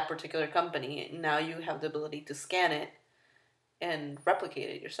from that particular company. And now you have the ability to scan it and replicate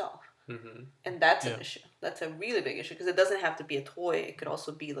it yourself. Mm-hmm. And that's an issue. That's a really big issue because it doesn't have to be a toy. It could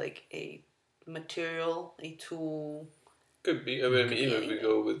also be like a material, a tool. Could be. I mean, even if we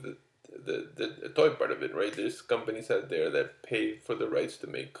go with the toy part of it, right? There's companies out there that pay for the rights to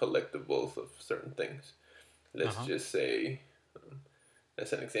make collectibles of certain things. Let's just say,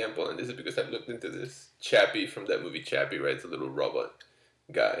 as an example, and this is because I've looked into this, Chappie from that movie Chappie, right? It's a little robot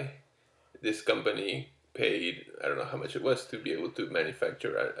guy. This company paid, I don't know how much it was, to be able to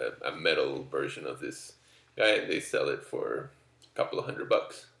manufacture a metal version of this guy, and they sell it for a couple of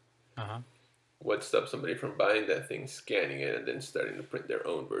 $100. What stops somebody from buying that thing, scanning it, and then starting to print their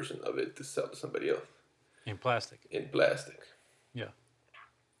own version of it to sell to somebody else? In plastic. Yeah.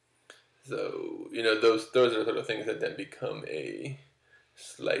 So, those are the sort of things that then become a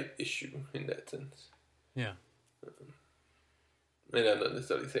slight issue in that sense. Yeah. And I'm not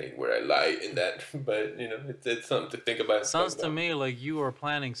necessarily saying where I lie in that, but, it's something to think about. Sounds to me like you are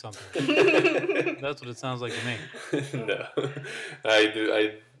planning something. That's what it sounds like to me. No.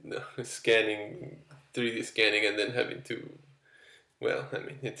 No. Scanning, 3D scanning, and then having to... Well, I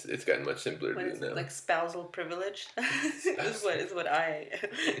mean, it's gotten much simpler to do now. Like spousal privilege is what I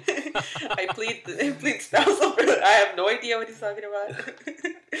I plead spousal privilege. I have no idea what he's talking about.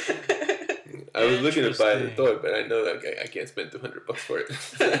 I was looking to buy the toy, but I know that I can't spend $200 for it.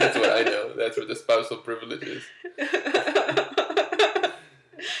 That's what I know. That's what the spousal privilege is.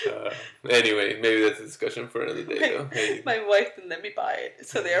 Anyway, maybe that's a discussion for another day, though. Hey, my wife didn't let me buy it,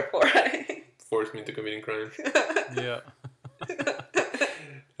 so therefore I forced me into committing crimes. Yeah.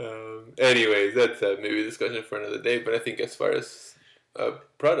 Anyways, that's maybe a discussion for another day. But I think as far as a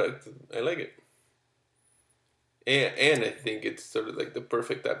product, I like it. And I think it's sort of like the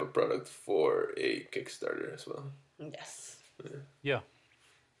perfect type of product for a Kickstarter as well. Yes. Yeah.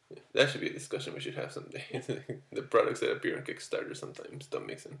 That should be a discussion we should have someday. The products that appear on Kickstarter sometimes don't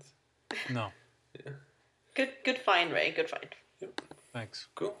make sense. No. Yeah. Good find, Ray. Good find. Yep. Thanks.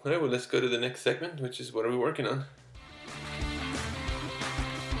 Cool. All right, well, let's go to the next segment, which is what are we working on?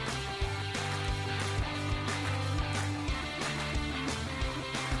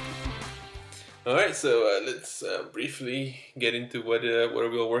 All right, so let's briefly get into what are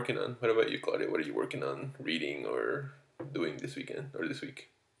we all working on. What about you, Claudia? What are you working on, reading, or doing this weekend or this week?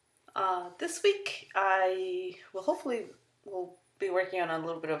 This week I hopefully will be working on a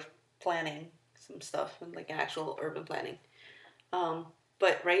little bit of planning, some stuff, and like actual urban planning.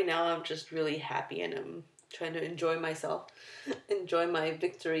 But right now I'm just really happy and I'm trying to enjoy myself, enjoy my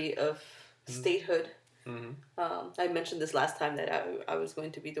victory of statehood. Mm-hmm. I mentioned this last time that I was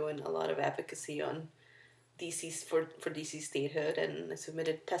going to be doing a lot of advocacy on DC for DC statehood, and I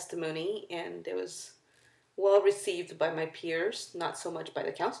submitted testimony, and it was well received by my peers, not so much by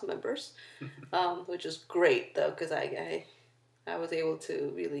the council members, which is great though, because I was able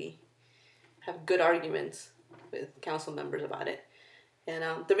to really have good arguments with council members about it. And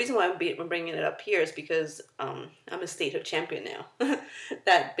the reason why I'm bringing it up here is because I'm a statehood champion now.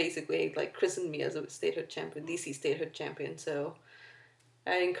 That basically like christened me as a statehood champion, DC statehood champion. So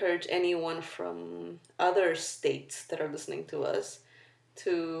I encourage anyone from other states that are listening to us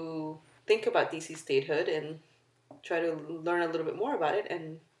to think about DC statehood and try to learn a little bit more about it,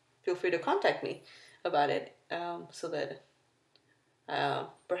 and feel free to contact me about it, so that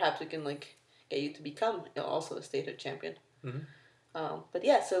perhaps we can like get you to become also a statehood champion. Mm-hmm. But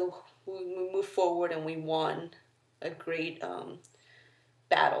yeah, so we moved forward and we won a great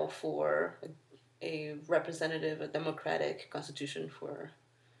battle for a representative, a democratic constitution for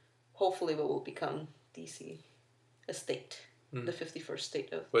hopefully what will become DC, a state, the 51st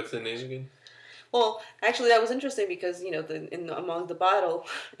state of... What's the name again? Well, actually that was interesting because, among the battle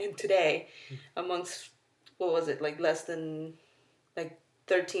and today, amongst, what was it, like less than, like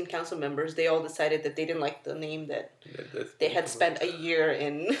 13 council members, they all decided that they didn't like the name that they had spent a year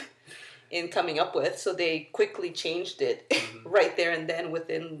in coming up with, so they quickly changed it right there and then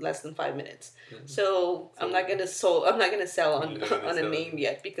within less than 5 minutes. So I'm not gonna sell on a name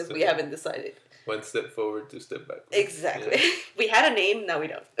yet because we haven't decided. One step forward, two step back. Exactly. Yeah. We had a name, now we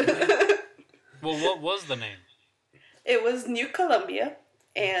don't. Well, what was the name? It was New Columbia,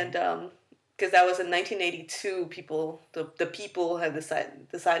 and because that was in 1982, the people have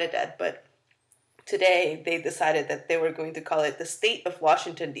decided that, but today they decided that they were going to call it the State of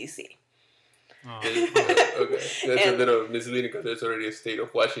Washington, D.C. Oh. Okay, that's a And- little misleading because there's already a state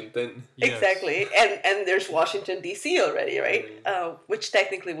of Washington. Yes. Exactly, and there's Washington D.C. already, right? Which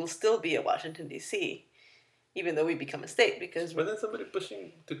technically will still be a Washington D.C. even though we become a state because Wasn't somebody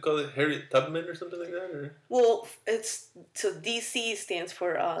pushing to call it Harriet Tubman or something like that? Or well, it's so D.C. stands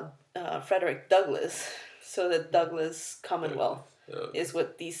for Frederick Douglass, so the Douglass Commonwealth is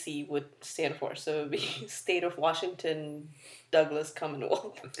what D.C. would stand for. So it would be State of Washington Douglass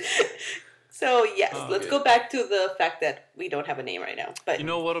Commonwealth. So yes, let's go back to the fact that we don't have a name right now. But You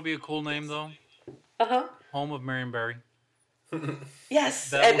know what'll be a cool name though? Home of Marion Barry. Yes,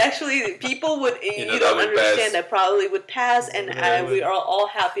 That and would- actually, people would you that don't would understand pass. that probably would pass, and Yeah, we are all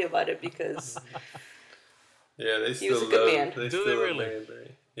happy about it because yeah, they was still a good love. man. They Do still they love really? Marion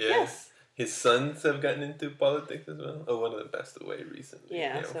Barry. Yeah. yes, His sons have gotten into politics as well. Oh, one of them passed away recently.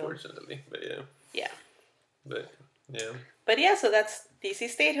 Yeah, so- unfortunately, but yeah. but yeah. But yeah, so that's DC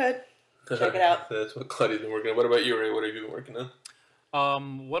statehood. Check it out. So that's what Claudia's been working on. What about you, Ray? What have you been working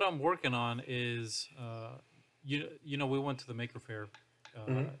on? What I'm working on is, you know, we went to the Maker Faire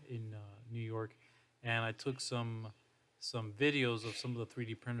in New York, and I took some videos of some of the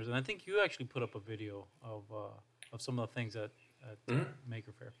 3D printers, and I think you actually put up a video of some of the things at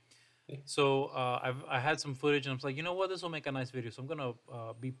Maker Faire. So I had some footage, and I was like, you know what, this will make a nice video. So I'm gonna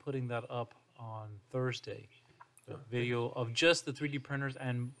be putting that up on Thursday. A video of just the 3D printers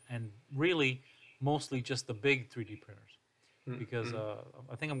and really mostly just the big 3D printers, because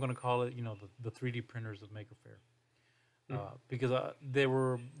I think I'm gonna call it, you know, the 3D printers of Maker Faire, because they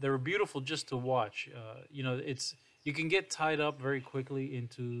were beautiful just to watch. You know, you can get tied up very quickly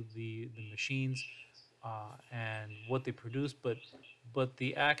into the machines and what they produce, but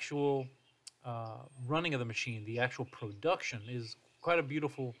the actual running of the machine, the actual production is quite a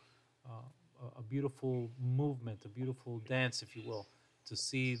beautiful movement, a beautiful dance, if you will, to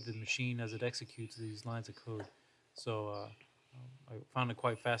see the machine as it executes these lines of code. So I found it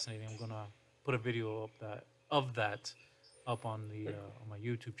quite fascinating. I'm gonna put a video of that up on my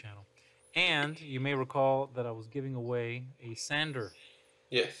YouTube channel. And you may recall that I was giving away a sander.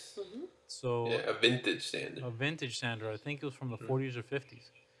 Yes. So Yeah, a vintage sander. a vintage sander. I think it was from the 40s or 50s.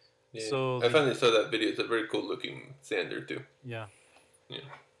 Yeah. So I finally saw that video. It's a very cool looking sander too. Yeah. Yeah.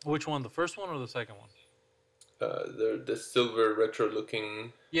 Which one? The first one or the second one? The silver retro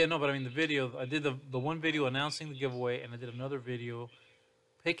looking. Yeah, no, but I mean the video. I did the one video announcing the giveaway, and I did another video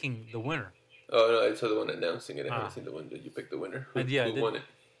picking the winner. Oh no, I saw the one announcing it. I haven't seen the one that you picked the winner. Who, And yeah, I who did- won it?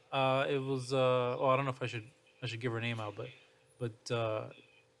 It was. Oh, I don't know if I should give her name out, but a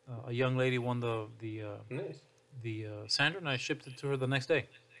young lady won Nice. the sander, and I shipped it to her the next day.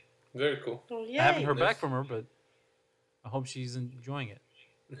 Very cool. Oh, I haven't heard Nice. back from her, but I hope she's enjoying it.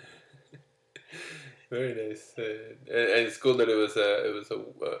 Very nice. And it's cool that it was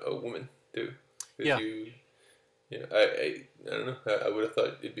a woman too. 'Cause Yeah. I don't know. I would have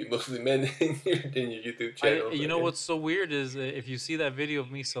thought it'd be mostly men in your YouTube channel. You but know yeah. what's so weird is if you see that video of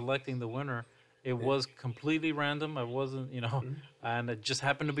me selecting the winner, it was completely random. I wasn't, you know, and it just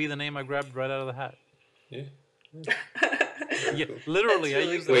happened to be the name I grabbed right out of the hat. Yeah. Yeah, cool. literally, That's I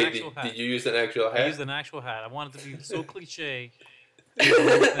really used an Wait, actual hat. did you use an actual hat? I used an actual hat. I wanted to be so cliche. The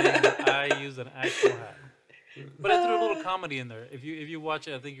whole thing that I used an actual hat. But I threw a little comedy in there. If you watch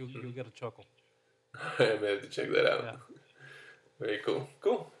it, I think you'll get a chuckle. I may have to check that out. Yeah. Very cool.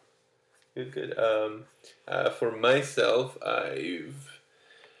 Cool. Good. For myself, I've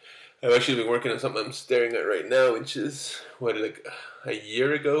actually been working on something I'm staring at right now, which is like a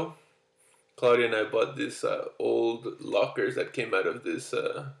year ago. Claudia and I bought this old lockers that came out of this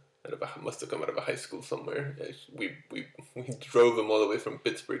must have come out of a high school somewhere. We drove them all the way from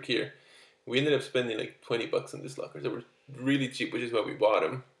Pittsburgh here. We ended up spending like $20 on these lockers. They were really cheap, which is why we bought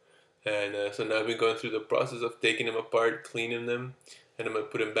them. And so now I've been going through the process of taking them apart, cleaning them, and I'm gonna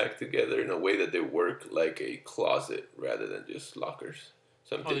put them back together in a way that they work like a closet rather than just lockers.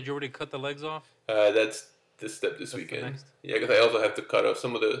 So I'm Oh, did you already cut the legs off? that's the step this That's the weekend. next? Yeah, because I also have to cut off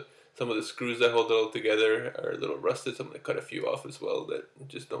some of the screws that hold it all together are a little rusted. So I'm gonna cut a few off as well that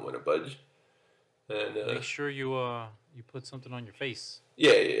just don't want to budge. And Make sure you put something on your face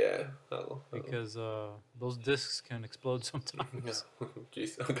yeah. I'll because those discs can explode sometimes.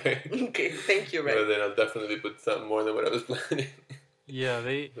 Jeez. Okay. Okay, thank you, Well, Ray. then I'll definitely put something more than what I was planning. Yeah,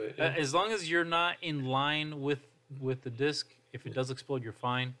 But, yeah. as long as you're not in line with the disc, if it does explode, you're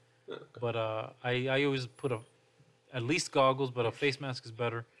fine. Okay. But I always put at least goggles, but a face mask is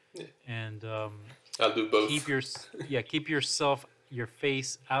better. Yeah. And I'll do both. keep your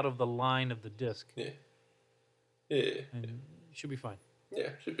face out of the line of the disc, Yeah, and you should be fine. yeah,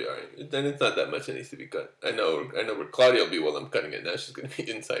 should be alright. Then it's not that much that needs to be cut. I know where Claudia will be while I'm cutting it. Now she's gonna be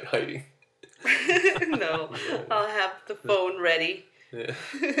inside hiding. No, I'll have the phone ready. Yeah.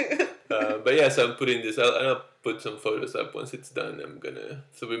 But yeah, so I'm putting this. I'll put some photos up once it's done. I'm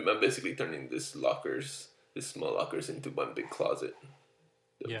basically turning these small lockers into one big closet,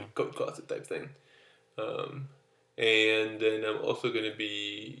 big coat closet type thing. And then I'm also gonna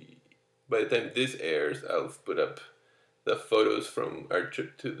be, by the time this airs, I'll put up the photos from our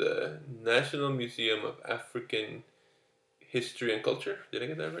trip to the National Museum of African History and Culture. Did I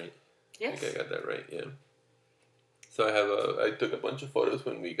get that right? Yes. I think I got that right. Yeah. So I took a bunch of photos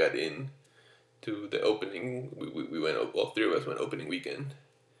when we got in to the opening. We went, all three of us went opening weekend,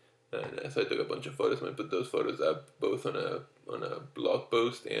 and so I took a bunch of photos and I put those photos up both on a blog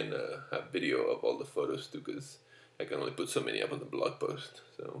post and a video of all the photos too, because I can only put so many up on the blog post.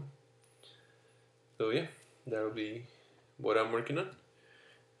 So yeah, that'll be what I'm working on,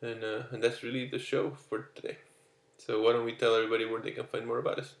 and that's really the show for today. So why don't we tell everybody where they can find more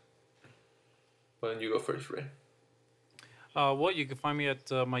about us? Why don't you go first, Ray? Well, you can find me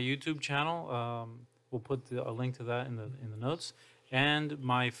at my YouTube channel. We'll put a link to that in the notes, and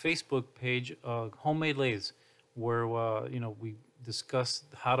my Facebook page, Homemade Lathes, where we discuss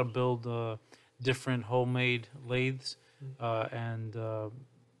how to build different homemade lathes, and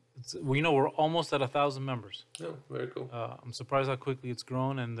we're almost at 1,000 members. Oh, very cool. I'm surprised how quickly it's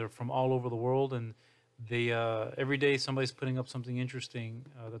grown, and they're from all over the world, and they every day somebody's putting up something interesting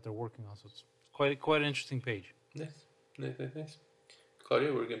that they're working on. So it's quite an interesting page. Nice.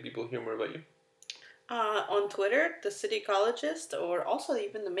 Claudia, where can people hear more about you? On Twitter, the City Ecologist, or also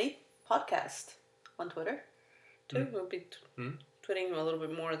even the Made podcast on Twitter too. We'll be tweeting a little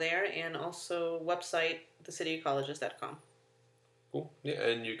bit more there, and also website thecityecologist.com. Cool. Yeah,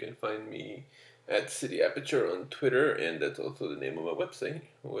 and you can find me at City Aperture on Twitter, and that's also the name of my website,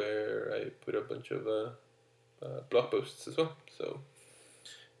 where I put a bunch of blog posts as well. So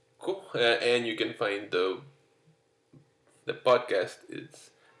cool. And you can find the podcast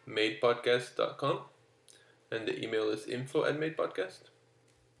is madepodcast.com, and the email is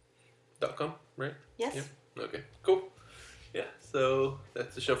info@madepodcast.com, right? Yes. Yeah. Okay, cool. Yeah, so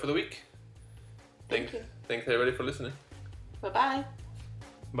that's the show for the week. Thank you. Thanks everybody for listening. Bye-bye.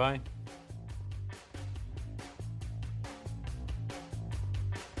 Bye.